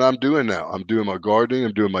that's what I'm doing now. I'm doing my gardening.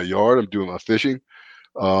 I'm doing my yard. I'm doing my fishing,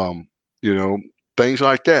 things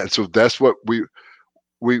like that. So that's what we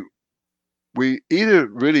either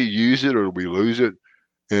really use it or we lose it.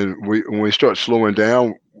 And when we start slowing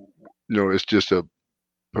down, it's just a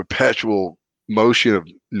perpetual motion of,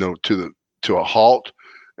 to a halt.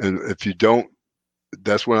 And if you don't,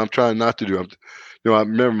 that's what I'm trying not to do. I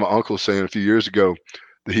remember my uncle saying a few years ago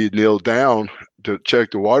that he kneeled down to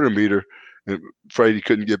check the water meter and afraid he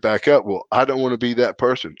couldn't get back up. Well, I don't want to be that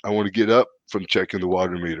person. I want to get up from checking the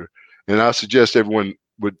water meter. And I suggest everyone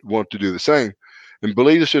would want to do the same. And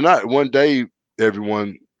believe us or not, one day,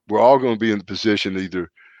 we're all going to be in the position either,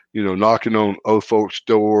 knocking on old folks'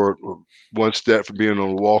 door or one step from being on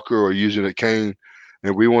a walker or using a cane.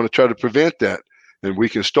 And we want to try to prevent that. And we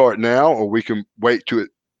can start now, or we can wait to it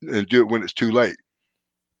and do it when it's too late.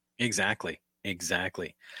 Exactly.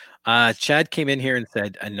 Chad came in here and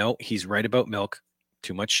said, no, he's right about milk,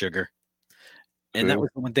 too much sugar. And that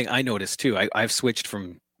was the one thing I noticed too. I've switched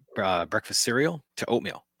from breakfast cereal to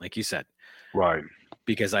oatmeal, like you said. Right.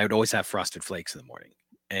 Because I would always have Frosted Flakes in the morning.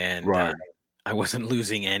 And I wasn't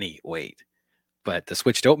losing any weight. But the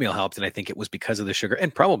switch to oatmeal helped, and I think it was because of the sugar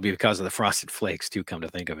and probably because of the Frosted Flakes too, come to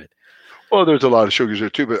think of it. Well, there's a lot of sugars there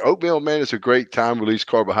too, but oatmeal, man, is a great time-release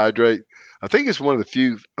carbohydrate. I think it's one of the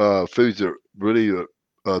few foods that really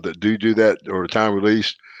that do that, or time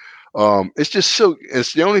release. It's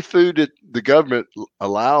the only food that the government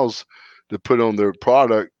allows to put on their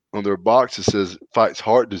product, on their box, that says fights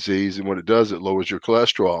heart disease, and what it does, it lowers your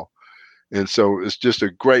cholesterol. And so it's just a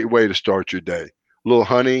great way to start your day. A little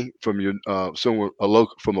honey from from a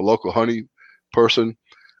local honey person.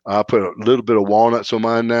 I put a little bit of walnuts on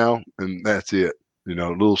mine now, and that's it. A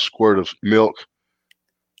little squirt of milk,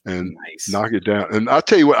 and knock it down. And I'll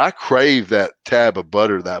tell you what, I crave that tab of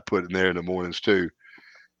butter that I put in there in the mornings too.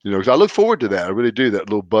 Because I look forward to that. I really do. That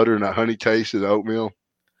little butter and that honey taste of the oatmeal.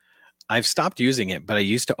 I've stopped using it, but I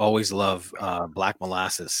used to always love black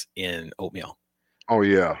molasses in oatmeal. Oh,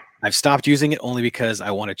 yeah. I've stopped using it only because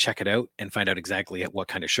I want to check it out and find out exactly what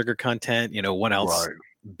kind of sugar content, what else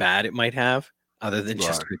bad it might have, other than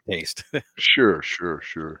just good taste. Sure.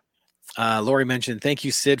 Lori mentioned, thank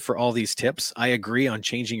you, Sid, for all these tips. I agree on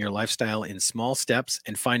changing your lifestyle in small steps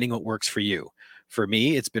and finding what works for you. For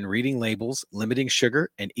me, it's been reading labels, limiting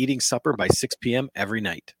sugar, and eating supper by 6 p.m. every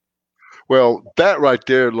night. Well, that right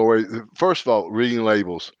there, Lori, first of all, reading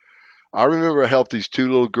labels. I remember I helped these two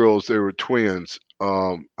little girls. They were twins.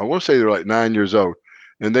 I want to say they were like 9 years old,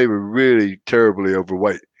 and they were really terribly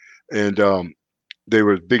overweight. And they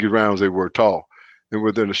were as big around as they were tall. And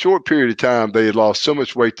within a short period of time, they had lost so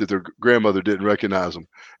much weight that their grandmother didn't recognize them.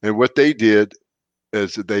 And what they did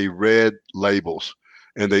is that they read labels,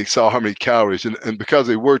 and they saw how many calories. And because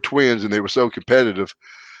they were twins and they were so competitive,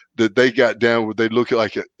 that they got down where they look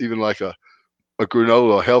at even like a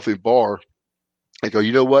granola, a healthy bar. They go,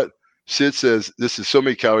 you know what? Sid says this is so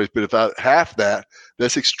many calories, but if I half that,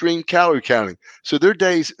 that's extreme calorie counting. So their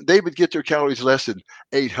days, they would get their calories less than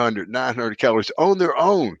 800, 900 calories on their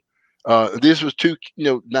own. This was two,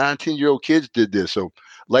 9, 10-year-old kids did this. So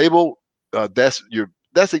label, that's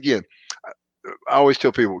again, I always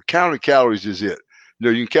tell people, counting calories is it.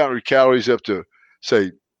 You can count your calories up to,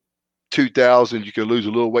 say, 2,000. You can lose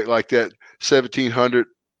a little weight like that. 1,700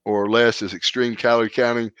 or less is extreme calorie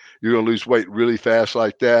counting. You're going to lose weight really fast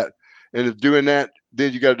like that. And if doing that,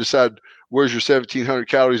 then you got to decide, where's your 1,700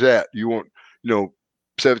 calories at? You want,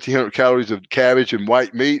 1,700 calories of cabbage and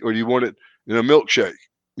white meat, or do you want it in a milkshake?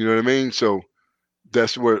 You know what I mean? So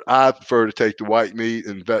that's where I prefer to take the white meat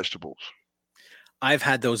and vegetables. I've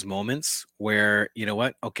had those moments where, you know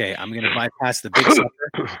what? Okay, I'm going to bypass the big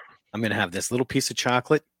supper. I'm going to have this little piece of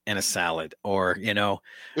chocolate and a salad, or,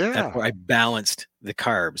 that's where I balanced the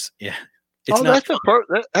carbs. Yeah. That's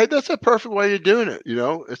a perfect way of doing it.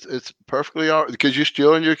 It's perfectly all right, because you're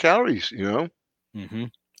still in your calories,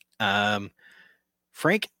 Mm-hmm.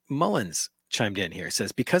 Frank Mullins chimed in here.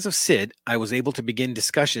 Says, because of Sid, I was able to begin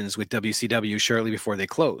discussions with WCW shortly before they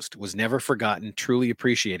closed. Was never forgotten. Truly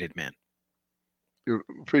appreciated, man.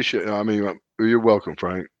 You're welcome,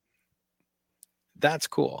 Frank. That's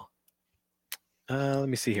cool. Let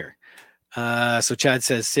me see here. So Chad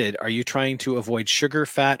says, Sid, are you trying to avoid sugar,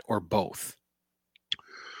 fat, or both?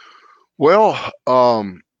 Well,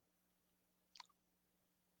 I'm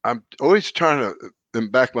always trying to, in the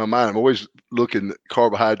back of my mind, I'm always looking at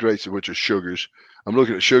carbohydrates, which are sugars. I'm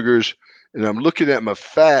looking at sugars, and I'm looking at my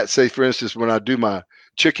fat. Say, for instance, when I do my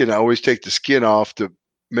chicken, I always take the skin off to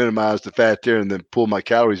minimize the fat there and then pull my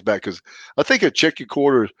calories back, because I think a chicken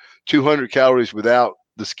quarter is 200 calories without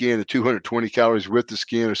the skin at 220 calories with the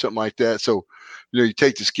skin or something like that. So, you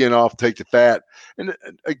take the skin off, take the fat. And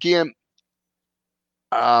again,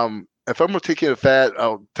 if I'm going to take in a fat,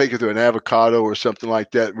 I'll take it to an avocado or something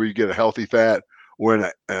like that where you get a healthy fat,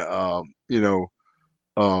 or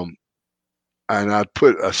and I'd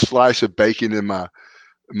put a slice of bacon in my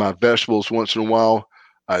vegetables once in a while.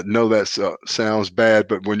 I know that sounds bad,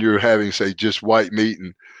 but when you're having, say, just white meat,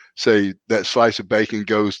 and say that slice of bacon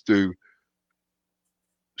goes through,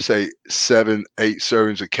 say, 7-8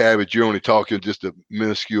 servings of cabbage, you're only talking just a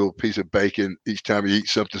minuscule piece of bacon each time you eat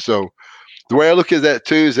something. So the way I look at that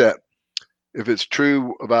too is that if it's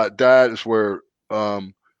true about diet, is where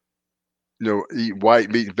eat white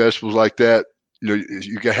meat and vegetables like that,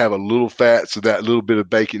 you can have a little fat, so that little bit of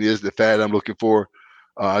bacon is the fat I'm looking for.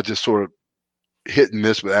 I just sort of hit and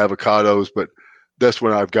miss with avocados, but that's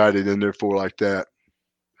when I've got it in there for like that.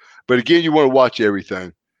 But again, you want to watch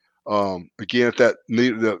everything. Again, if that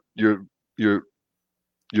needle, your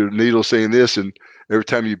needle saying this, and every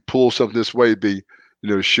time you pull something this way, it'd be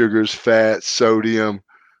sugars, fats, sodium,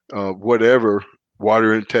 whatever,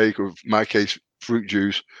 water intake, or in my case, fruit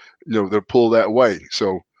juice. They'll pull that way.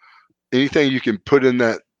 So anything you can put in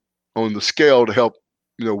that on the scale to help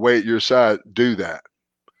weigh at your side, do that.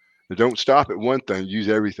 And don't stop at one thing. Use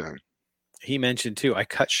everything. He mentioned too, I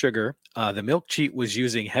cut sugar. The milk cheat was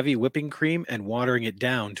using heavy whipping cream and watering it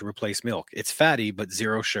down to replace milk. It's fatty, but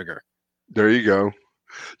zero sugar. There you go.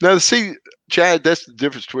 Now, see, Chad, that's the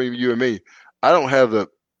difference between you and me. I don't have the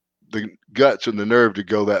guts and the nerve to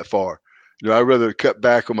go that far. I'd rather cut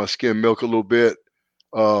back on my skim milk a little bit,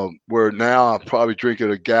 where now I'm probably drinking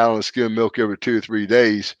a gallon of skim milk every 2 or 3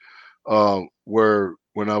 days, where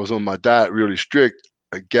when I was on my diet really strict,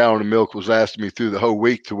 a gallon of milk was lasting me through the whole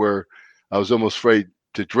week, to where I was almost afraid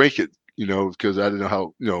to drink it, because I didn't know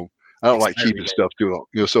how, I don't like keeping stuff too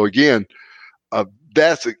long. So again,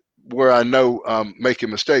 that's where I know I'm making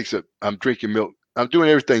mistakes, that I'm drinking milk. I'm doing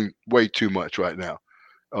everything way too much right now.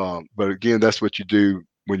 But again, that's what you do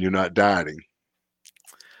when you're not dieting.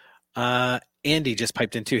 Andy just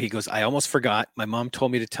piped in too. He goes, I almost forgot. My mom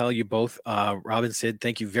told me to tell you both, Rob and Sid,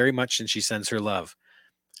 thank you very much. And she sends her love.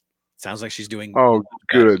 Sounds like she's doing. Oh,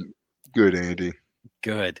 good. Good, Andy.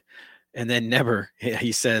 Good. And then Never,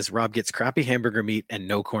 he says, Rob gets crappy hamburger meat and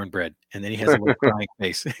no cornbread. And then he has a little crying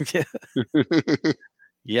face.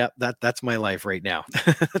 Yeah, that's my life right now.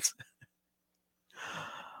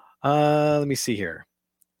 Let me see here.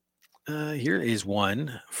 Here is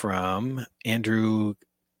one from Andrew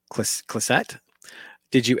Clisette.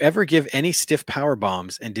 Did you ever give any stiff power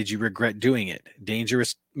bombs, and did you regret doing it?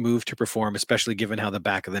 Dangerous move to perform, especially given how the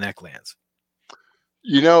back of the neck lands.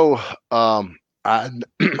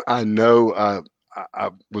 I know I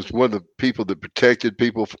was one of the people that protected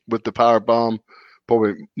people with the power bomb,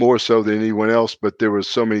 probably more so than anyone else, but there were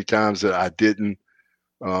so many times that I didn't.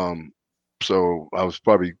 So I was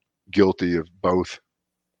probably guilty of both.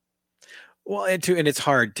 Well, and it's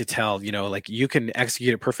hard to tell, like you can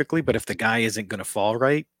execute it perfectly, but if the guy isn't going to fall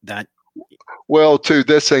right, that. Well, too,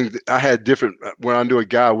 this thing, I had different, when I knew a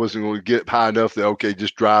guy wasn't going to get high enough that, okay,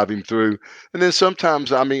 just drive him through. And then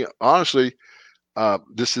sometimes, I mean, honestly,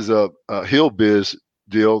 this is a hill biz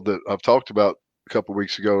deal that I've talked about a couple of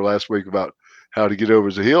weeks ago, last week, about how to get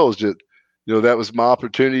over the hills. That, that was my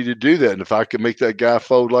opportunity to do that. And if I could make that guy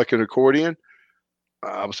fold like an accordion,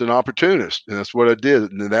 I was an opportunist, and that's what I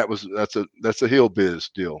did. And that's a hill biz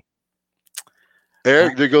deal.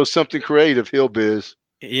 Eric, there goes something creative, hill biz.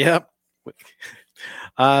 Yep.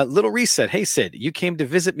 Little Reset. Hey, Sid, you came to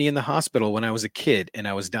visit me in the hospital when I was a kid and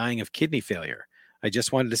I was dying of kidney failure. I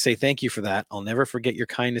just wanted to say thank you for that. I'll never forget your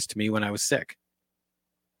kindness to me when I was sick.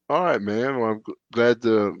 All right, man. Well, I'm glad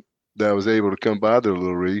that I was able to come by there,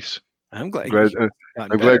 Little Reese. I'm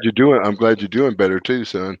glad you're doing better too,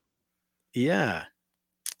 son. Yeah.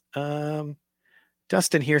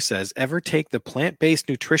 Dustin here says, ever take the plant-based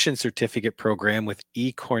nutrition certificate program with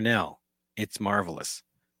E. Cornell? It's marvelous.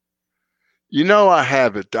 I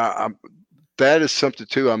haven't. That is something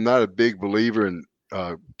too. I'm not a big believer in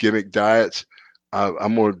gimmick diets.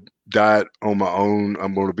 I'm going to diet on my own.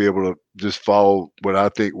 I'm going to be able to just follow what I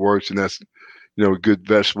think works, and that's good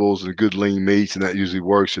vegetables and good lean meats, and that usually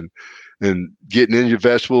works. And getting in your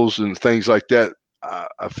vegetables and things like that,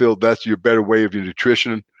 I feel that's your better way of your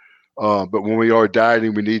nutrition. But when we are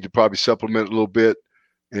dieting, we need to probably supplement a little bit.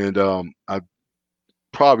 And I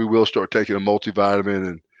probably will start taking a multivitamin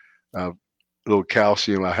and a little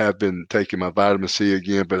calcium. I have been taking my vitamin C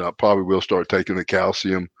again, but I probably will start taking the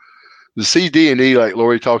calcium, the C, D, and E, like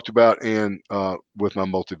Lori talked about, and with my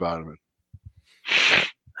multivitamin.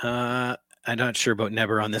 I'm not sure about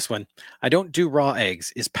Never on this one. I don't do raw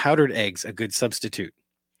eggs. Is powdered eggs a good substitute?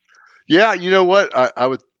 Yeah, you know what? I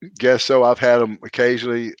would guess so. I've had them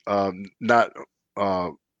occasionally, not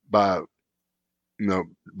by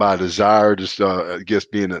by desire, just I guess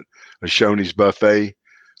being a Shoney's buffet,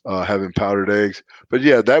 having powdered eggs. But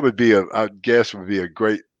yeah, that would be I guess would be a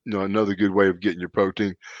great, another good way of getting your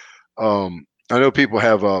protein. I know people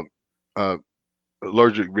have a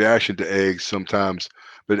allergic reaction to eggs sometimes,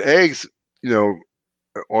 but eggs, you know,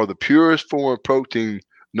 are the purest form of protein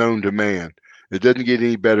known to man. It doesn't get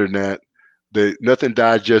any better than that. Nothing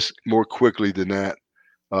digests more quickly than that.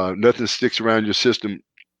 Nothing sticks around your system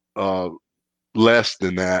uh, less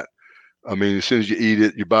than that. I mean, as soon as you eat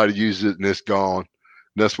it, your body uses it and it's gone.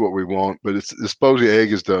 And that's what we want. But it's supposedly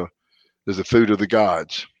egg is the food of the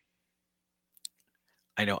gods.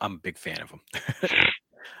 I know I'm a big fan of them.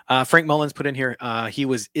 Frank Mullins put in here, he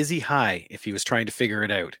was Izzy High if he was trying to figure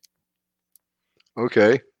it out.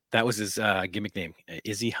 Okay. That was his gimmick name,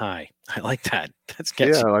 Izzy High. I like that. That's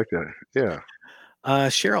catchy. Yeah, I like that. Yeah.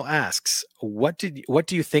 Cheryl asks, what do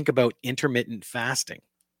you think about intermittent fasting?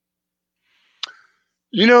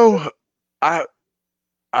 You know, I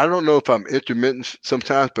don't know if I'm intermittent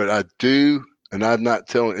sometimes, but I do, and I'm not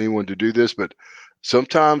telling anyone to do this, but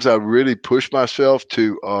sometimes I really push myself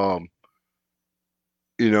to,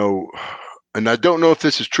 and I don't know if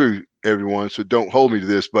this is true, everyone, so don't hold me to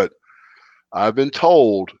this, but I've been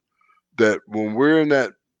told that when we're in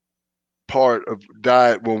that part of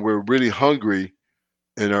diet, when we're really hungry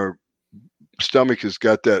and our stomach has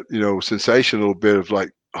got that, sensation, a little bit of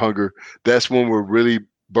like hunger, that's when we're really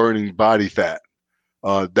burning body fat.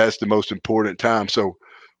 That's the most important time. So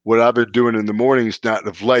what I've been doing in the mornings, not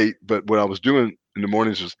of late, but what I was doing in the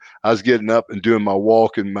mornings was I was getting up and doing my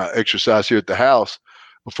walk and my exercise here at the house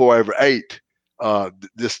before I ever ate.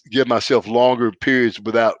 Just give myself longer periods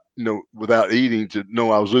without eating to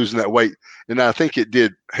know I was losing that weight. And I think it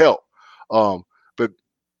did help. But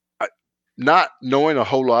not knowing a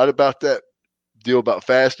whole lot about that deal about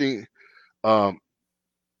fasting,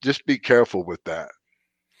 just be careful with that.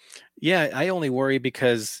 Yeah, I only worry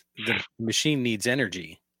because the machine needs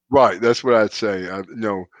energy. Right. That's what I'd say.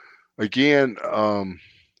 Again,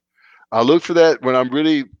 I look for that when I'm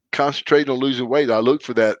really concentrating on losing weight. I look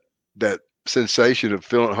for that sensation of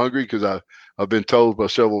feeling hungry because I've been told by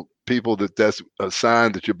several people that that's a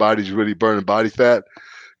sign that your body's really burning body fat.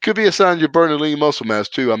 Could be a sign you're burning lean muscle mass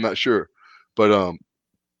too. I'm not sure, but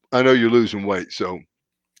I know you're losing weight. So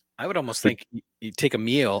I would almost think you take a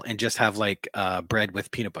meal and just have like bread with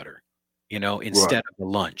peanut butter, instead of a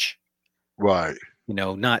lunch. Right.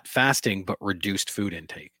 Not fasting, but reduced food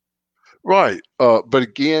intake. Right. But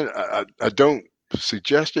again, I don't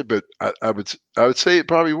suggest it, but I would say it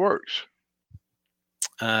probably works.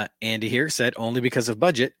 Andy here said only because of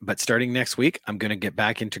budget, but starting next week, I'm going to get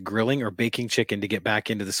back into grilling or baking chicken to get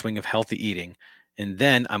back into the swing of healthy eating. And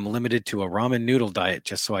then I'm limited to a ramen noodle diet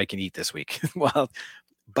just so I can eat this week. Well,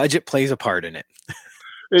 budget plays a part in it.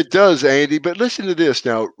 It does, Andy. But listen to this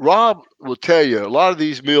now. Rob will tell you a lot of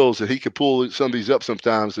these meals that he could pull some of these up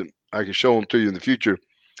sometimes, and I can show them to you in the future.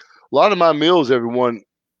 A lot of my meals, everyone,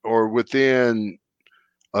 are within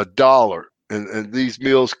 $1, and these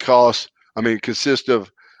meals consist of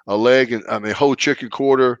a leg and whole chicken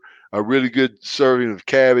quarter, a really good serving of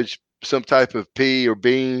cabbage, some type of pea or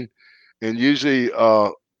bean, and usually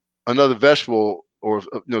another vegetable or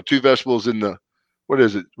two vegetables in the, what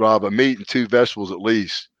is it, Rob? A meat and two vegetables at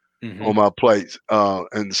least on my plate,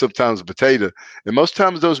 and sometimes a potato. And most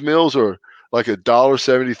times those meals are like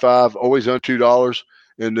 $1.75, always under $2.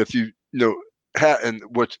 And if and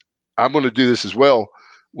what I'm going to do this as well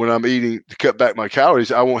when I'm eating to cut back my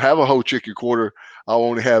calories, I won't have a whole chicken quarter. I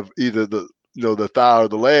won't have either the thigh or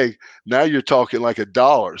the leg. Now you're talking like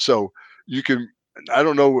 $1. So you can, I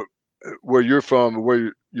don't know where you're from or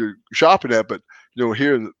where you're shopping at, but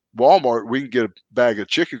here in Walmart, we can get a bag of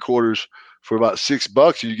chicken quarters for about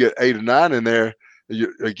 $6 and you get 8 or 9 in there. And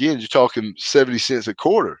you're talking 70 cents a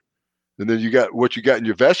quarter. And then you got what you got in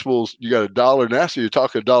your vegetables, you got $1 now, so you're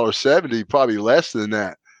talking $1.70, probably less than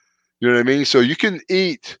that. You know what I mean? So you can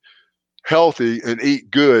eat healthy and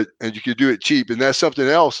eat good, and you can do it cheap. And that's something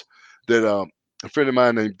else that a friend of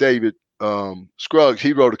mine named David Scruggs,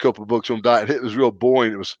 he wrote a couple of books on diet. It was real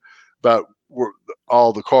boring. It was about where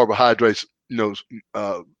all the carbohydrates,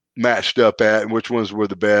 matched up at and which ones were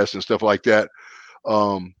the best and stuff like that.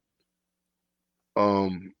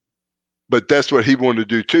 But that's what he wanted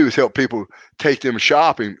to do too, is help people take them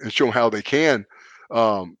shopping and show them how they can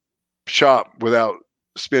shop without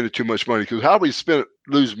spending too much money. Because how we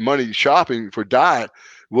lose money shopping for diet,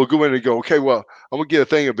 we'll go in and go, okay, well, I'm gonna get a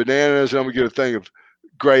thing of bananas, and I'm gonna get a thing of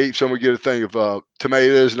grapes, I'm gonna get a thing of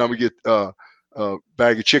tomatoes, and I'm gonna get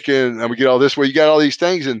bag of chicken. I'm gonna get all this. Well, you got all these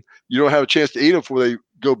things, and you don't have a chance to eat them before they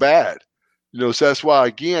go bad. So that's why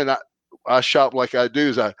again I shop like I do.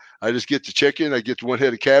 Is I just get the chicken, I get the one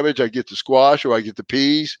head of cabbage, I get the squash, or I get the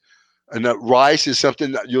peas, and that rice is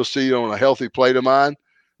something that you'll see on a healthy plate of mine,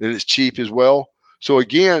 and it's cheap as well. So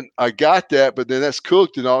again, I got that, but then that's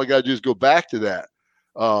cooked, and all I got to do is go back to that.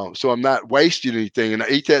 So I'm not wasting anything, and I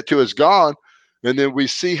eat that till it's gone. And then we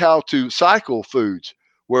see how to cycle foods.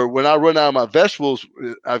 Where when I run out of my vegetables,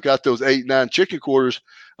 I've got those 8, 9 chicken quarters.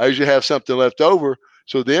 I usually have something left over.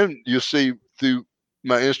 So then you'll see through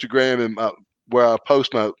my Instagram and where I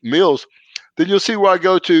post my meals, then you'll see where I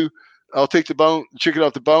go to. I'll take the chicken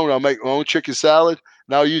off the bone. I'll make my own chicken salad,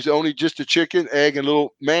 and I'll use only just the chicken, egg, and a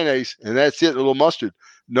little mayonnaise, and that's it. A little mustard.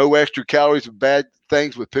 No extra calories of bad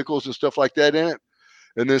things with pickles and stuff like that in it.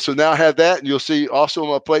 And then so now I have that, and you'll see also on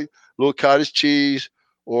my plate a little cottage cheese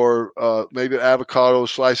or maybe an avocado,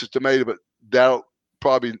 slice of tomato. But that'll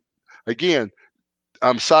probably, again,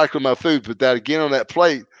 I'm cycling my food. But that again on that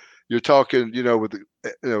plate, you're talking, with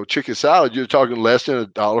the chicken salad, you're talking less than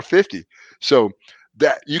 $1.50. So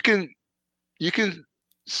that you can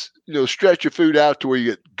stretch your food out to where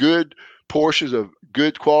you get good portions of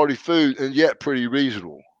good quality food and yet pretty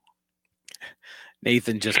reasonable.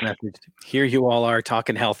 Nathan just messaged, here you all are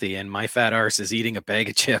talking healthy, and my fat arse is eating a bag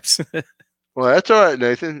of chips. Well, that's all right,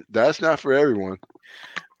 Nathan. That's not for everyone.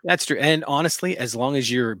 That's true. And honestly, as long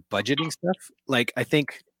as you're budgeting stuff, like I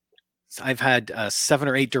think I've had 7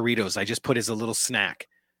 or 8 Doritos I just put as a little snack,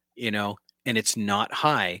 and it's not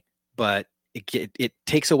high, but it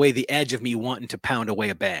takes away the edge of me wanting to pound away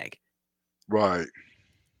a bag. Right.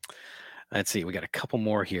 Let's see. We got a couple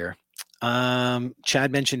more here.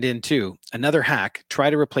 Chad mentioned in too, another hack,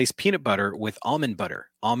 try to replace peanut butter with almond butter.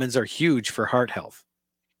 Almonds are huge for heart health.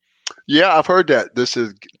 Yeah, I've heard that. This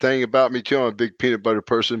is the thing about me too. I'm a big peanut butter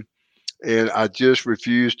person, and I just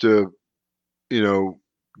refuse to,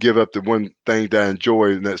 give up the one thing that I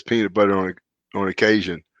enjoy, and that's peanut butter on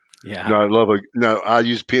occasion. Yeah. I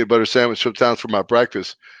use peanut butter sandwich sometimes for my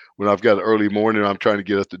breakfast when I've got an early morning. I'm trying to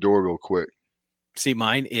get out the door real quick. See,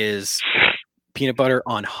 mine is peanut butter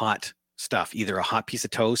on hot stuff, either a hot piece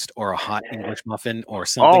of toast or a hot English muffin or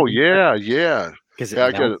something. Oh, yeah. Because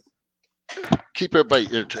I got to keep everybody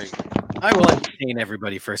entertained. I will entertain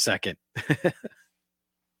everybody for a second.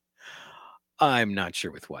 I'm not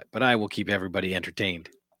sure with what, but I will keep everybody entertained.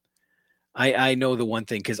 I know the one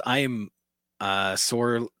thing, because I am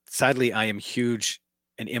sadly, I am huge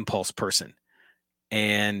an impulse person.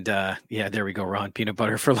 And yeah, there we go, Ron, peanut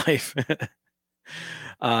butter for life.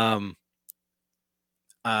 I'm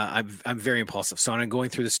very impulsive. So when I'm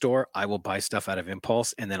going through the store, I will buy stuff out of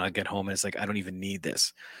impulse, and then I'll get home and it's like, I don't even need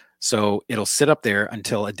this. So it'll sit up there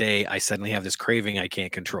until a day I suddenly have this craving I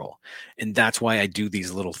can't control. And that's why I do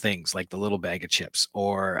these little things like the little bag of chips,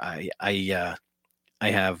 or I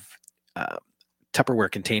have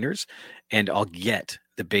Tupperware containers, and I'll get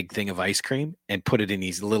the big thing of ice cream and put it in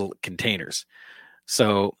these little containers.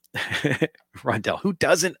 So Rondell, who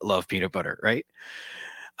doesn't love peanut butter, right?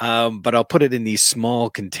 But I'll put it in these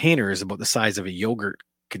small containers about the size of a yogurt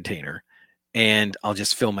container, and I'll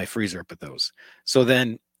just fill my freezer up with those. So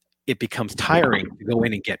then it becomes tiring to go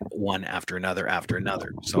in and get one after another.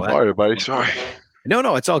 So Sorry, everybody. Sorry.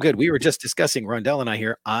 No, it's all good. We were just discussing, Rondell and I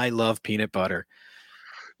here. I love peanut butter.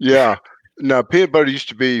 Yeah. Now, peanut butter used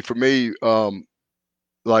to be for me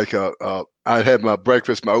like I'd have my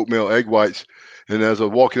breakfast, my oatmeal egg whites, and as I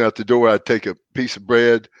was walking out the door, I'd take a piece of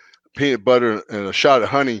bread, peanut butter, and a shot of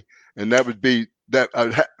honey, and that would be that.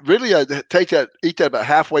 I'd take that, eat that about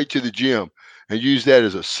halfway to the gym, and use that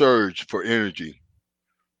as a surge for energy.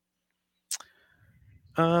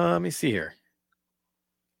 Let me see here.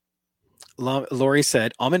 Lori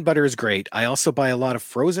said, almond butter is great. I also buy a lot of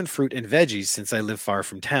frozen fruit and veggies since I live far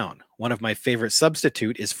from town. One of my favorite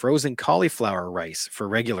substitute is frozen cauliflower rice for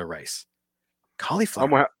regular rice.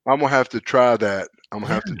 Cauliflower. I'm gonna have to try that. I'm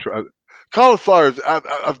gonna have to try cauliflower.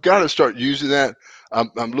 I've got to start using that.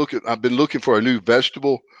 I've been looking for a new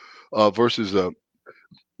vegetable versus the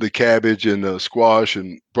cabbage and the squash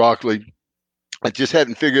and broccoli. I just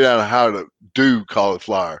hadn't figured out how to do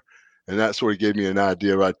cauliflower, and that sort of gave me an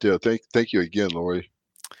idea right there. Thank you again, Lori.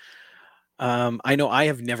 I know I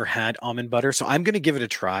have never had almond butter, so I'm going to give it a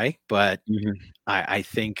try, but I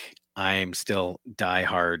think I'm still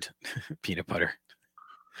diehard peanut butter.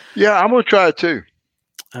 Yeah, I'm going to try it too.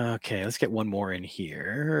 Okay, let's get one more in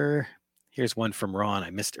here. Here's one from Ron I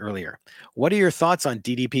missed earlier. What are your thoughts on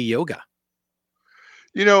DDP yoga?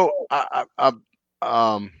 I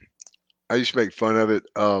used to make fun of it.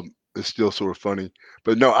 It's still sort of funny,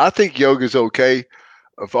 but no, I think yoga is okay.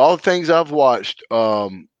 Of all the things I've watched,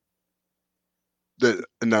 that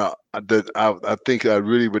now that I think I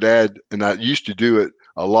really would add, and I used to do it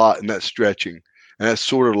a lot, and that's stretching. And that's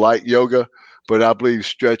sort of like yoga, but I believe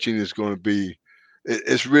stretching is going to be,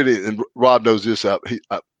 it's really, and Rob knows this.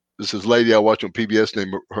 This is a lady I watch on PBS,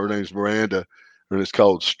 her name's Miranda, and it's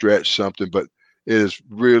called Stretch something, but it is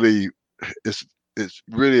really, it's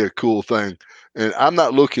really a cool thing. And I'm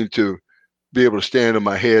not looking to be able to stand on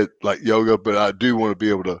my head like yoga, but I do want to be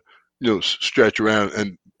able to, stretch around,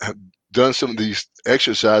 and have done some of these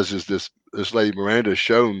exercises this lady Miranda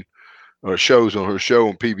shows on her show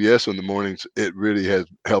on PBS in the mornings. It really has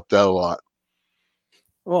helped out a lot.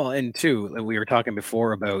 Well, and too, we were talking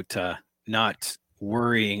before about not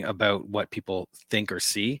worrying about what people think or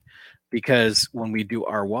see, because when we do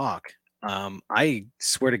our walk, I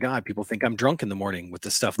swear to God, people think I'm drunk in the morning with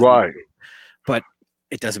the stuff. Right. But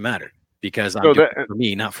it doesn't matter, because I'm doing it for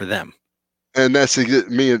me, not for them. And that's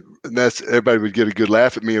me, and that's everybody would get a good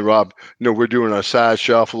laugh at me and Rob. We're doing our side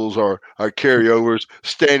shuffles, our carryovers,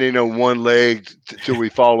 standing on one leg till we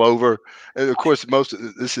fall over. And of course, most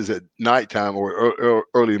of this is at nighttime or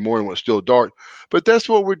early morning when it's still dark. But that's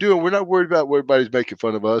what we're doing. We're not worried about what everybody's making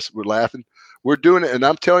fun of us. We're laughing. We're doing it, and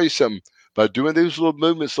I'm telling you something. By doing these little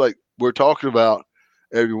movements like we're talking about,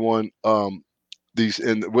 everyone, these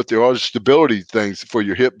and what there are stability things for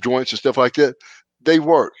your hip joints and stuff like that, they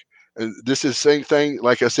work. And this is the same thing,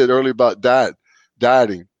 like I said earlier about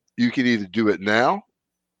dieting. You can either do it now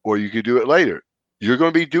or you can do it later. You're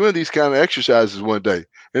going to be doing these kind of exercises one day,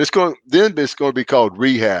 and it's going to be called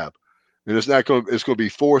rehab, and it's going to be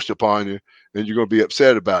forced upon you, and you're going to be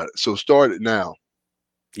upset about it. So start it now.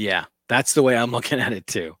 Yeah, that's the way I'm looking at it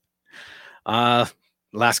too.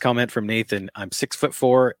 Last comment from Nathan. I'm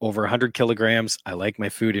 6'4", over 100 kilograms. I like my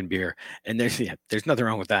food and beer. And there's nothing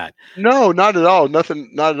wrong with that. No, not at all. Nothing,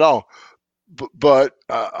 not at all. But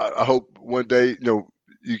I hope one day,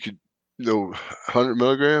 you could, 100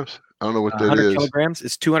 milligrams. I don't know what that is. 100 kilograms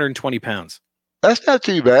is 220 pounds. That's not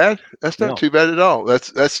too bad. That's not too bad at all.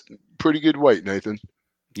 That's pretty good weight, Nathan.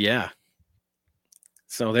 Yeah.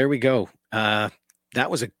 So there we go. That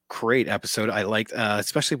was a great episode. I liked,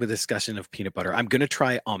 especially with the discussion of peanut butter. I'm going to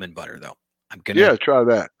try almond butter, though. Try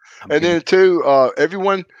that. Then, too,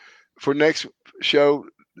 everyone, for next show,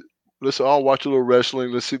 let's all watch a little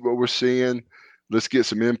wrestling. Let's see what we're seeing. Let's get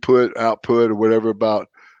some output, or whatever about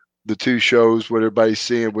the two shows, what everybody's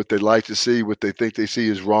seeing, what they'd like to see, what they think they see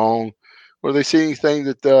is wrong, or they see anything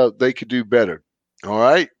that they could do better. All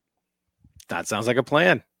right? That sounds like a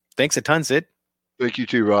plan. Thanks a ton, Sid. Thank you,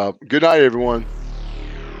 too, Rob. Good night, everyone.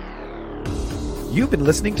 You've been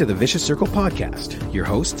listening to the Vicious Circle Podcast. Your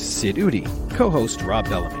host, Sid Udi. Co-host, Rob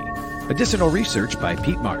Bellamy. Additional research by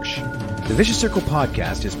Pete Marsh. The Vicious Circle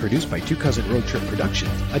Podcast is produced by Two Cousin Road Trip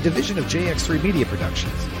Productions, a division of JX3 Media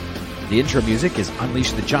Productions. The intro music is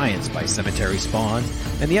Unleash the Giants by Cemetery Spawn,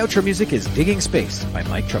 and the outro music is Digging Space by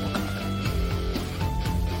Mike Treblecock.